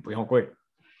 不用跪,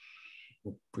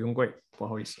不用跪,不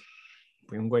好意思,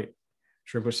不用跪.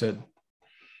 Shifu said,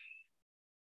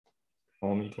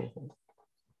 阿弥陀佛.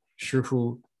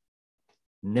 Shifu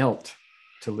knelt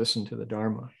to listen to the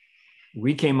Dharma.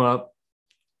 We came up,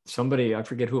 somebody, I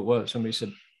forget who it was, somebody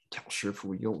said, tell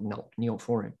Shifu you'll kneel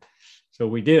for him. So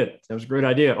we did. That was a great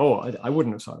idea. Oh, I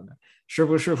wouldn't have thought of that.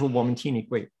 Shifu, 我们听你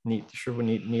跪, 你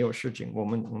有事情, 我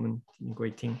们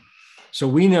跪听. So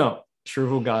we know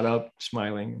Shifu got up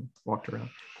smiling and walked around,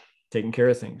 taking care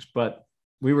of things. But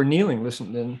we were kneeling,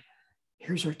 listening, and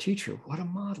here's our teacher. What a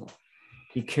model.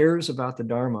 He cares about the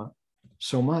Dharma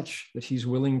so much that he's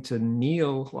willing to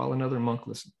kneel while another monk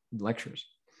lectures.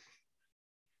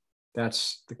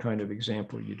 That's the kind of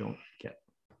example you don't get.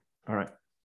 All right.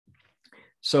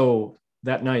 So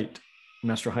that night,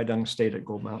 Master Haideng stayed at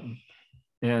Gold Mountain.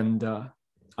 And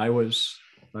I was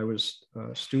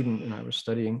a student and I was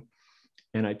studying.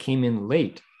 And I came in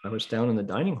late. I was down in the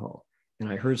dining hall and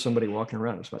I heard somebody walking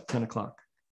around. It was about 10 o'clock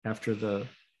after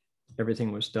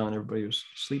everything was done. Everybody was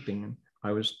sleeping. And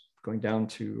I was going down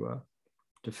to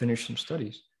finish some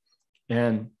studies.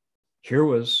 And here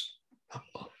was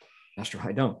Master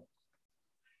Haideng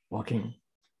walking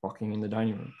in the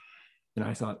dining room. And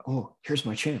I thought, oh, here's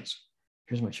my chance.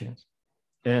 Here's my chance.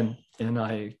 And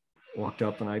I walked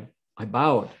up and I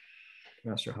bowed to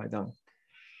Master Haideng.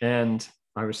 And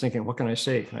I was thinking, what can I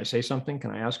say? Can I say something?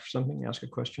 Can I ask for something? Ask a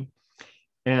question?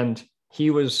 And he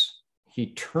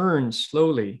turned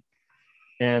slowly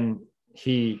and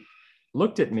he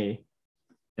looked at me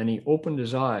and he opened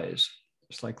his eyes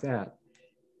just like that.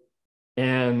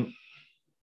 And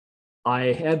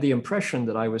I had the impression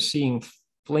that I was seeing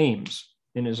flames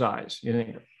in his eyes. You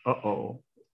think, uh-oh,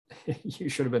 you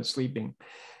should have been sleeping.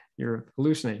 You're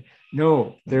hallucinating.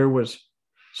 No, there was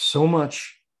so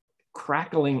much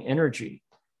crackling energy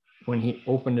when he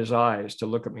opened his eyes to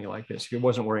look at me like this. He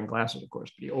wasn't wearing glasses, of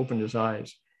course, but he opened his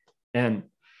eyes and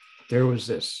there was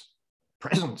this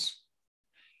presence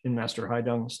in Master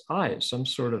Haideng's eyes, some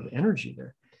sort of energy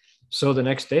there. So the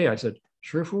next day I said,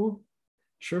 Shifu,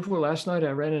 last night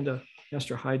I ran into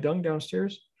Master Haideng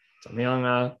downstairs.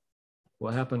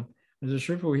 What happened? I said,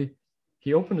 Shifu,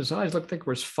 he opened his eyes, looked like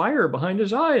there was fire behind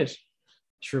his eyes.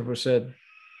 Shifu said,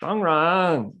 当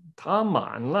然他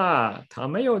满了，他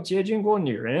没有接近过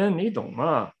女人，你懂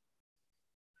吗?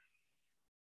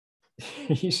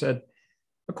 He said,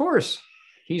 of course,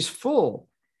 he's full.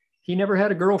 He never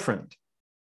had a girlfriend.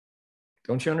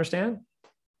 Don't you understand?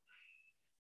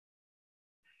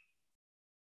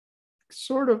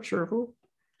 Sort of, Shifu.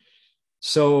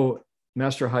 So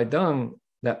Master Haideng,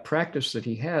 that practice that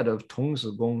he had of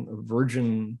Tongzi Gong, of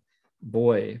virgin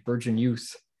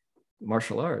youth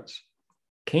martial arts,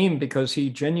 came because he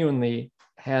genuinely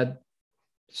had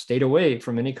stayed away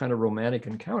from any kind of romantic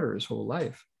encounter his whole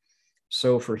life.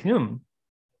 So for him,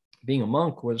 being a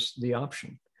monk was the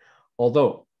option.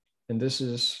 Although, and this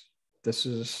is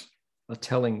a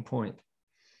telling point,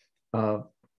 Master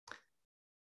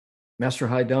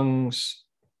Haideng's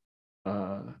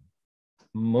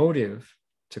motive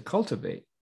to cultivate,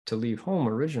 to leave home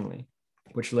originally,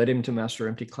 which led him to Master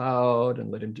Empty Cloud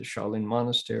and led him to Shaolin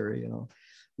Monastery,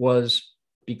 was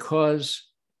because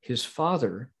his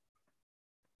father,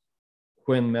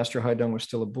 when Master Haideng was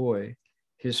still a boy,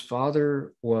 his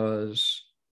father was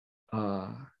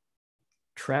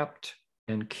trapped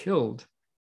and killed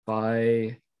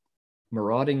by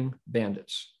marauding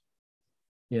bandits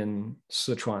in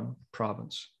Sichuan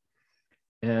province.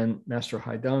 And Master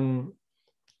Haideng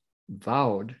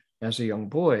vowed as a young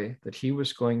boy that he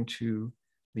was going to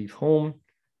leave home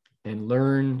and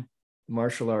learn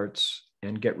martial arts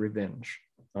and get revenge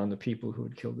on the people who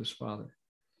had killed his father.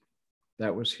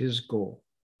 That was his goal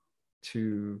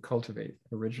to cultivate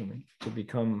originally, to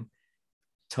become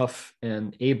tough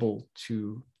and able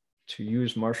to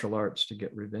use martial arts to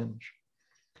get revenge,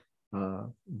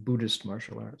 Buddhist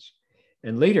martial arts.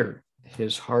 And later,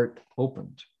 his heart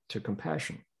opened to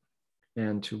compassion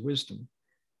and to wisdom,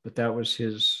 but that was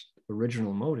his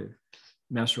original motive.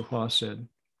 Master Hua said,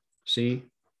 see,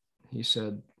 he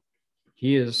said,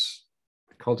 he is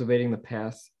cultivating the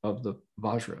path of the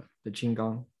Vajra, the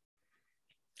Jinggang,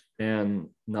 and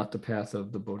not the path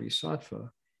of the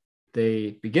Bodhisattva.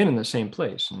 They begin in the same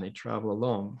place and they travel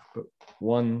along, but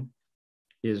one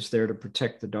is there to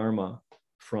protect the Dharma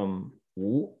from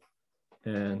Wu,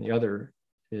 and the other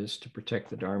is to protect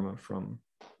the Dharma from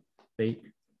Bei.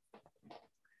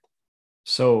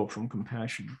 So from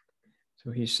compassion.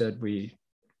 So he said we're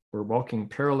walking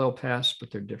parallel paths,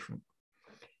 but they're different.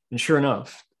 And sure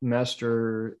enough,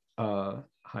 Master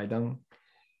Haidang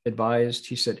advised,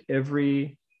 he said,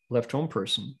 every left home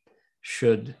person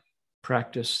should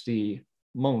practice the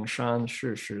Meng Shan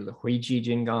Shi Shi, the Huiji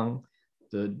Jingang,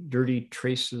 the dirty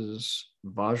traces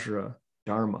Vajra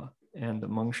Dharma, and the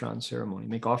Meng Shan ceremony,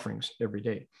 make offerings every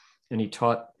day. And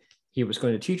he was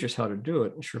going to teach us how to do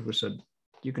it. And Shifu said,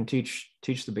 you can teach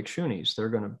the Bhikshunis, they're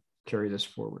going to carry this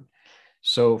forward.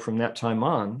 So from that time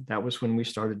on, that was when we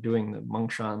started doing the Meng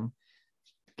Shan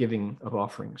giving of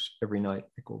offerings every night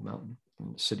at Gold Mountain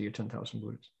in the city of 10,000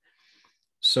 Buddhas.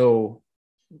 So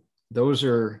those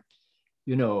are,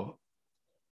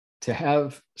 to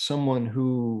have someone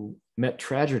who met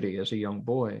tragedy as a young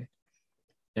boy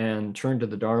and turned to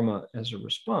the Dharma as a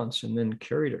response and then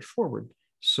carried it forward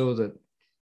so that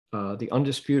the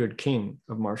undisputed king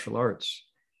of martial arts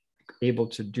able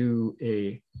to do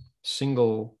a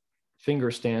single finger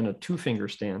stand, a 2-finger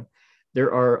stand.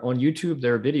 There are on YouTube,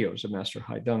 there are videos of Master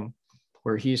Haidang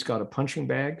where he's got a punching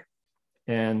bag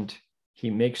and he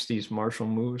makes these martial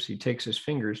moves. He takes his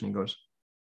fingers and he goes,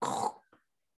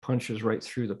 punches right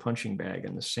through the punching bag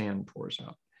and the sand pours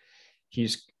out.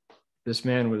 This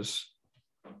man was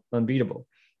unbeatable.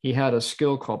 He had a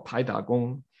skill called Pai Da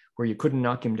Gong where you couldn't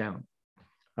knock him down.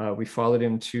 We followed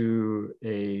him to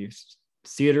a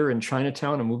theater in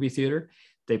Chinatown, a movie theater.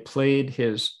 They played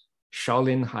his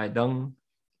Shaolin Haidang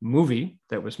movie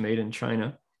that was made in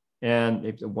China.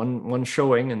 And one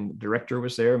showing, and the director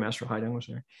was there, Master Haidang was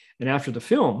there. And after the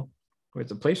film, where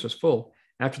the place was full,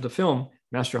 after the film,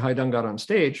 Master Haidang got on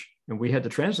stage and we had to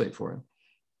translate for him.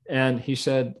 And he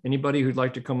said, anybody who'd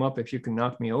like to come up, if you can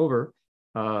knock me over,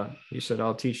 he said,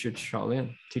 I'll teach you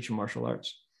Shaolin, teach you martial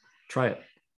arts. Try it.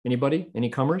 Anybody? Any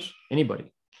comers?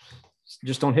 Anybody?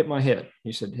 Just don't hit my head.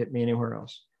 He said, hit me anywhere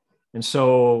else. And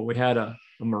so we had a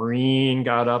Marine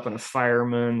got up and a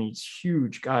fireman, these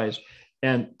huge guys.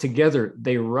 And together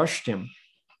they rushed him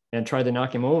and tried to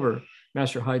knock him over.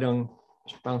 Master Haidang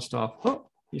bounced off. Oh,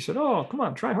 he said, oh, come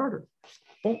on, try harder.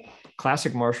 Boom.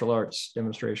 Classic martial arts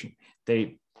demonstration.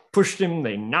 They pushed him,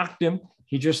 they knocked him.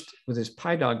 He just, with his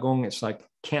Pai Da Gong, it's like,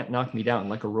 can't knock me down,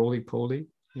 like a roly-poly,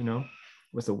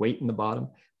 with a weight in the bottom.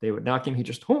 They would knock him. He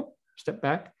just, step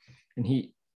back. And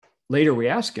later we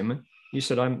asked him, he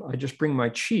said, I just bring my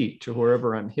chi to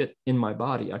wherever I'm hit in my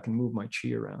body. I can move my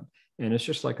chi around. And it's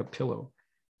just like a pillow.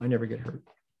 I never get hurt.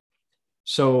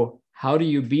 So how do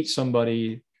you beat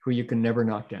somebody who you can never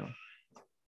knock down?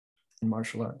 In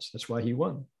martial arts. That's why he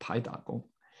won. Pai Da Gong.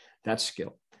 That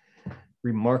skill.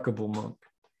 Remarkable monk.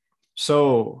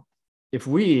 So if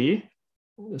this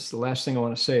is the last thing I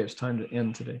want to say, it's time to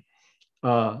end today.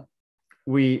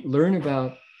 We learn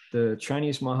about the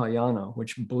Chinese Mahayana,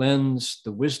 which blends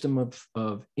the wisdom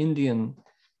of Indian,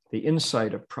 the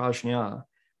insight of prajna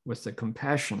with the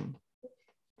compassion,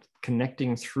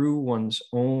 connecting through one's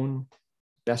own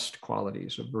best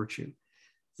qualities of virtue.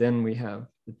 Then we have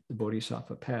the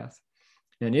Bodhisattva path.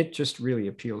 And it just really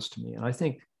appeals to me. And I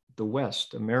think the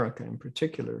West, America in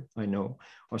particular, I know,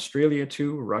 Australia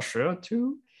too, Russia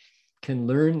too, can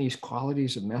learn these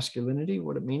qualities of masculinity,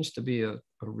 what it means to be a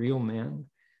real man,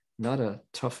 not a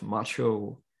tough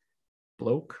macho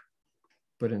bloke,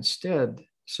 but instead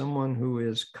someone who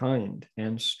is kind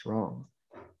and strong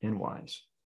and wise.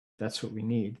 That's what we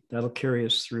need. That'll carry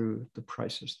us through the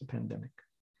crisis, the pandemic,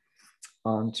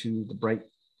 onto the bright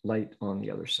light on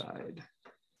the other side.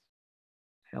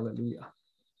 Hallelujah.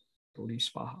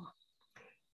 Bodhisvaha.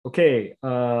 Okay,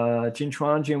 Jin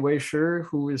Chuan, Jin Wei Shi,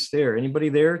 who is there? Anybody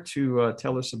there to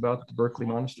tell us about the Berkeley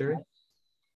Monastery?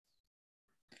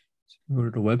 Go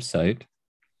to the website.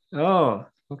 Oh,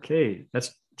 okay.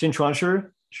 That's Jin Chuan Shi?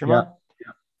 Shima?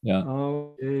 Yeah.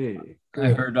 Okay. Good.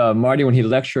 I heard Marty, when he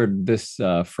lectured this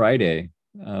Friday,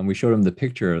 we showed him the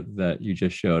picture that you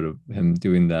just showed of him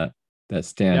doing that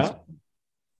stance.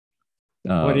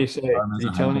 Yeah. What did he say? Did he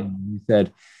tell me? He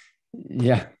said,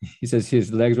 yeah, he says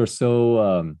his legs were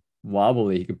so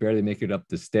wobbly, he could barely make it up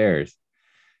the stairs.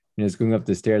 And he was going up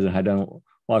the stairs and Haidang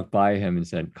walked by him and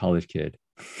said, college kid.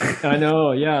 I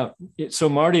know, yeah. So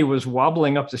Marty was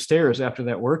wobbling up the stairs after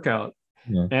that workout.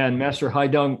 Yeah. And Master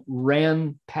Haidang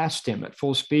ran past him at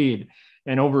full speed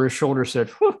and over his shoulder said,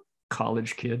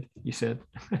 college kid, he said.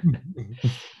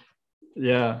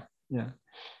 Yeah. Well,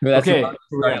 that's okay.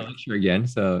 Lecture again.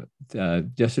 So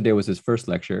yesterday was his first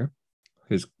lecture.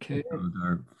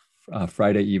 Our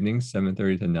Friday evenings,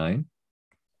 7:30 to 9.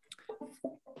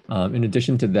 In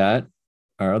addition to that,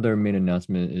 our other main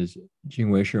announcement is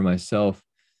Jing Weisher and myself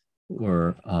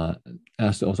were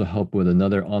asked to also help with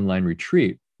another online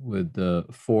retreat with the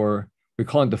four, we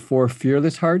call it the four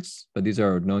fearless hearts, but these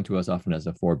are known to us often as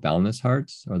the four boundless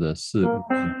hearts, or the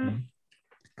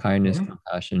kindness,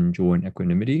 compassion, joy, and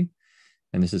equanimity.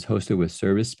 And this is hosted with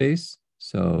Service Space.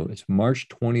 So it's March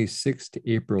 26th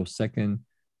to April 2nd,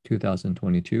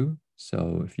 2022.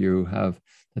 So if you have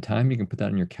the time, you can put that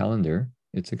in your calendar.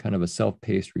 It's a kind of a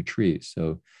self-paced retreat.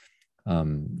 So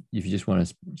if you just want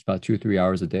to, it's about 2 or 3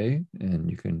 hours a day,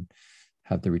 and you can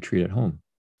have the retreat at home.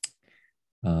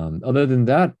 Other than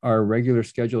that, our regular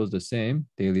schedule is the same,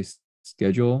 daily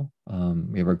schedule.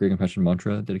 We have our Great Compassion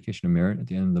Mantra, Dedication of Merit, at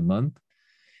the end of the month,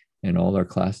 and all our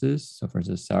classes. So for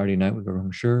instance, Saturday night with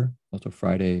Heng Sure, also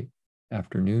Friday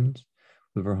afternoons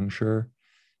with Heng Sure,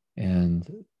 and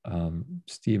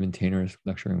Steve and Tainer is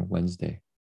lecturing Wednesday.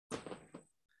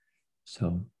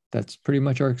 So that's pretty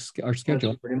much our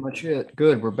schedule. That's pretty much it.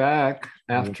 Good. We're back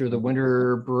after the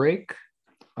winter break,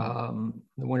 the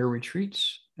winter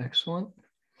retreats. Excellent.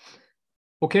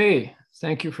 Okay.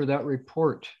 Thank you for that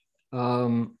report.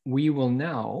 We will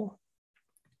now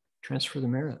transfer the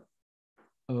merit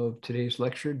of today's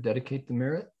lecture, dedicate the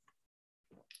merit.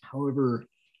 However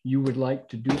you would like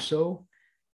to do so,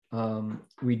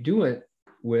 we do it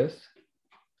with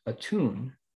a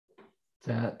tune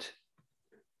that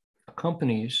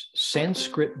accompanies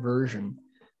Sanskrit version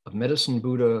of Medicine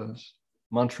Buddha's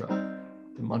mantra,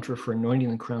 the mantra for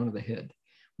anointing the crown of the head.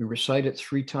 We recite it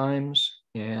 3 times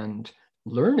and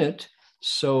learn it.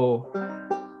 So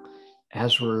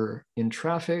as we're in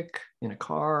traffic, in a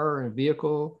car, in a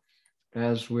vehicle,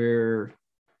 as we're,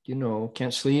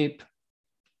 can't sleep,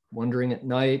 wondering at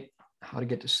night how to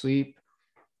get to sleep,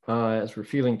 as we're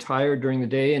feeling tired during the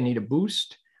day and need a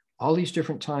boost, all these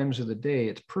different times of the day,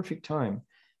 it's perfect time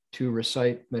to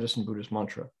recite Medicine Buddha's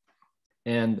mantra.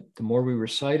 And the more we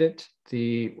recite it,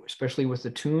 especially with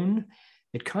the tune,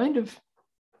 it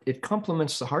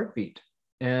complements the heartbeat.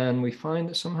 And we find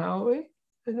that somehow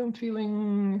I'm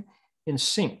feeling in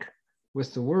sync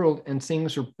with the world, and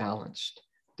things are balanced.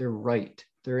 They're right.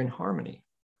 They're in harmony.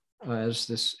 As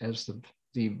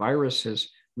the virus has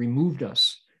removed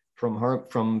us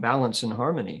from balance and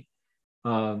harmony,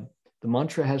 the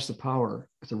mantra has the power,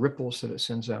 with the ripples that it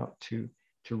sends out, to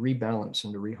rebalance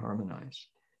and to reharmonize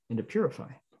and to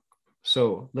purify.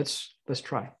 So let's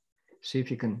try. See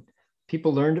if you can.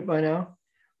 People learned it by now.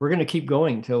 We're going to keep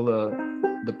going till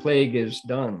the plague is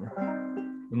done,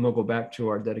 and we'll go back to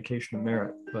our dedication of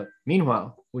merit. But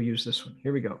meanwhile, we'll use this one.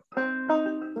 Here we go.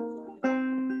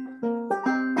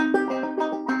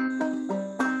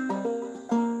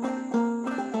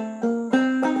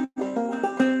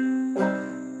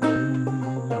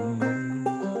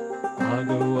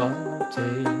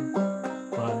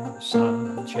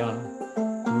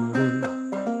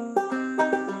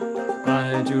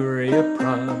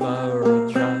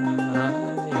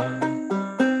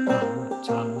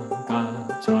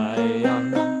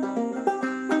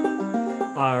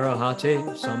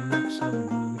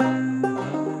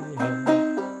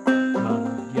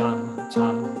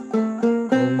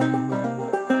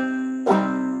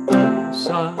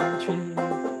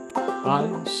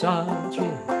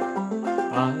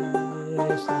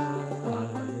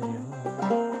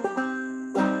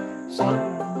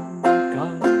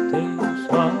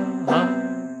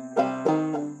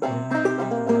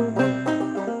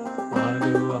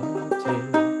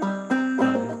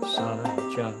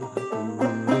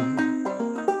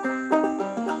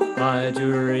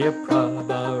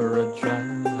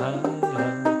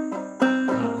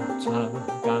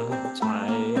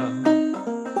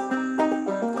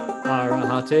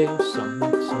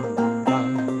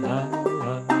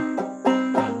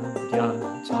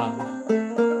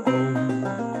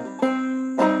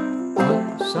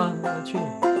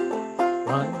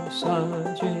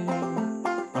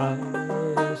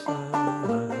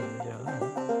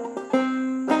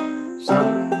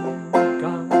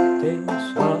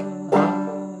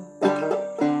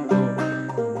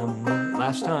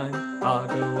 Last time,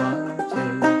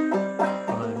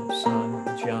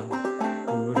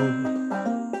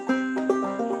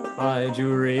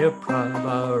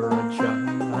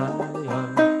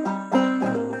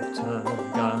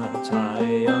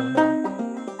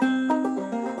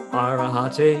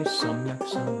 Arahate Samyak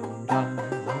Samudaya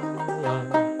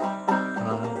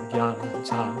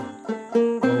Agyata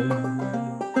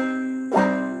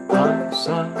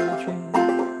Aisaji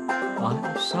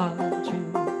Aisaji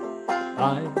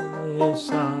Aisaja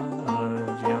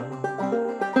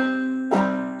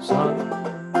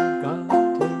Sangate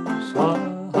Swaha.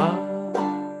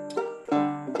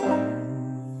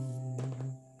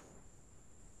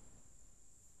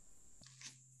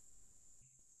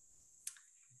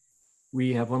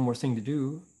 we have one more thing to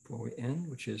do before we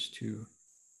end, which is to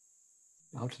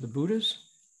bow to the Buddhas.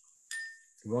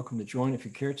 You're welcome to join if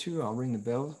you care to. I'll ring the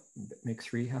bell, make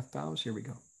 3 half bows. Here we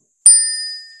go.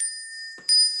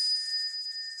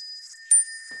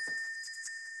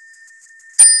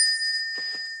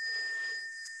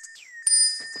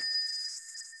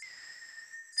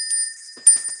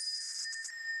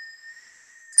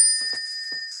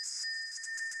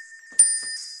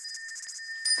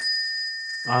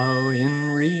 Bow in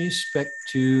respect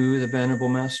to the Venerable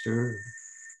Master.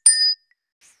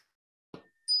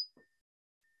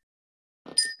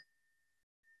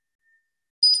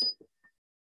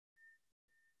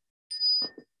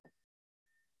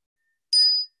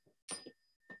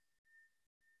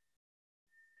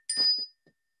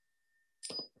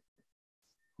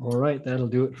 All right, that'll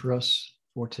do it for us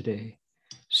for today.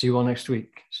 See you all next week.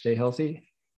 Stay healthy.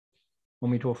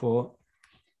 Om Tofo.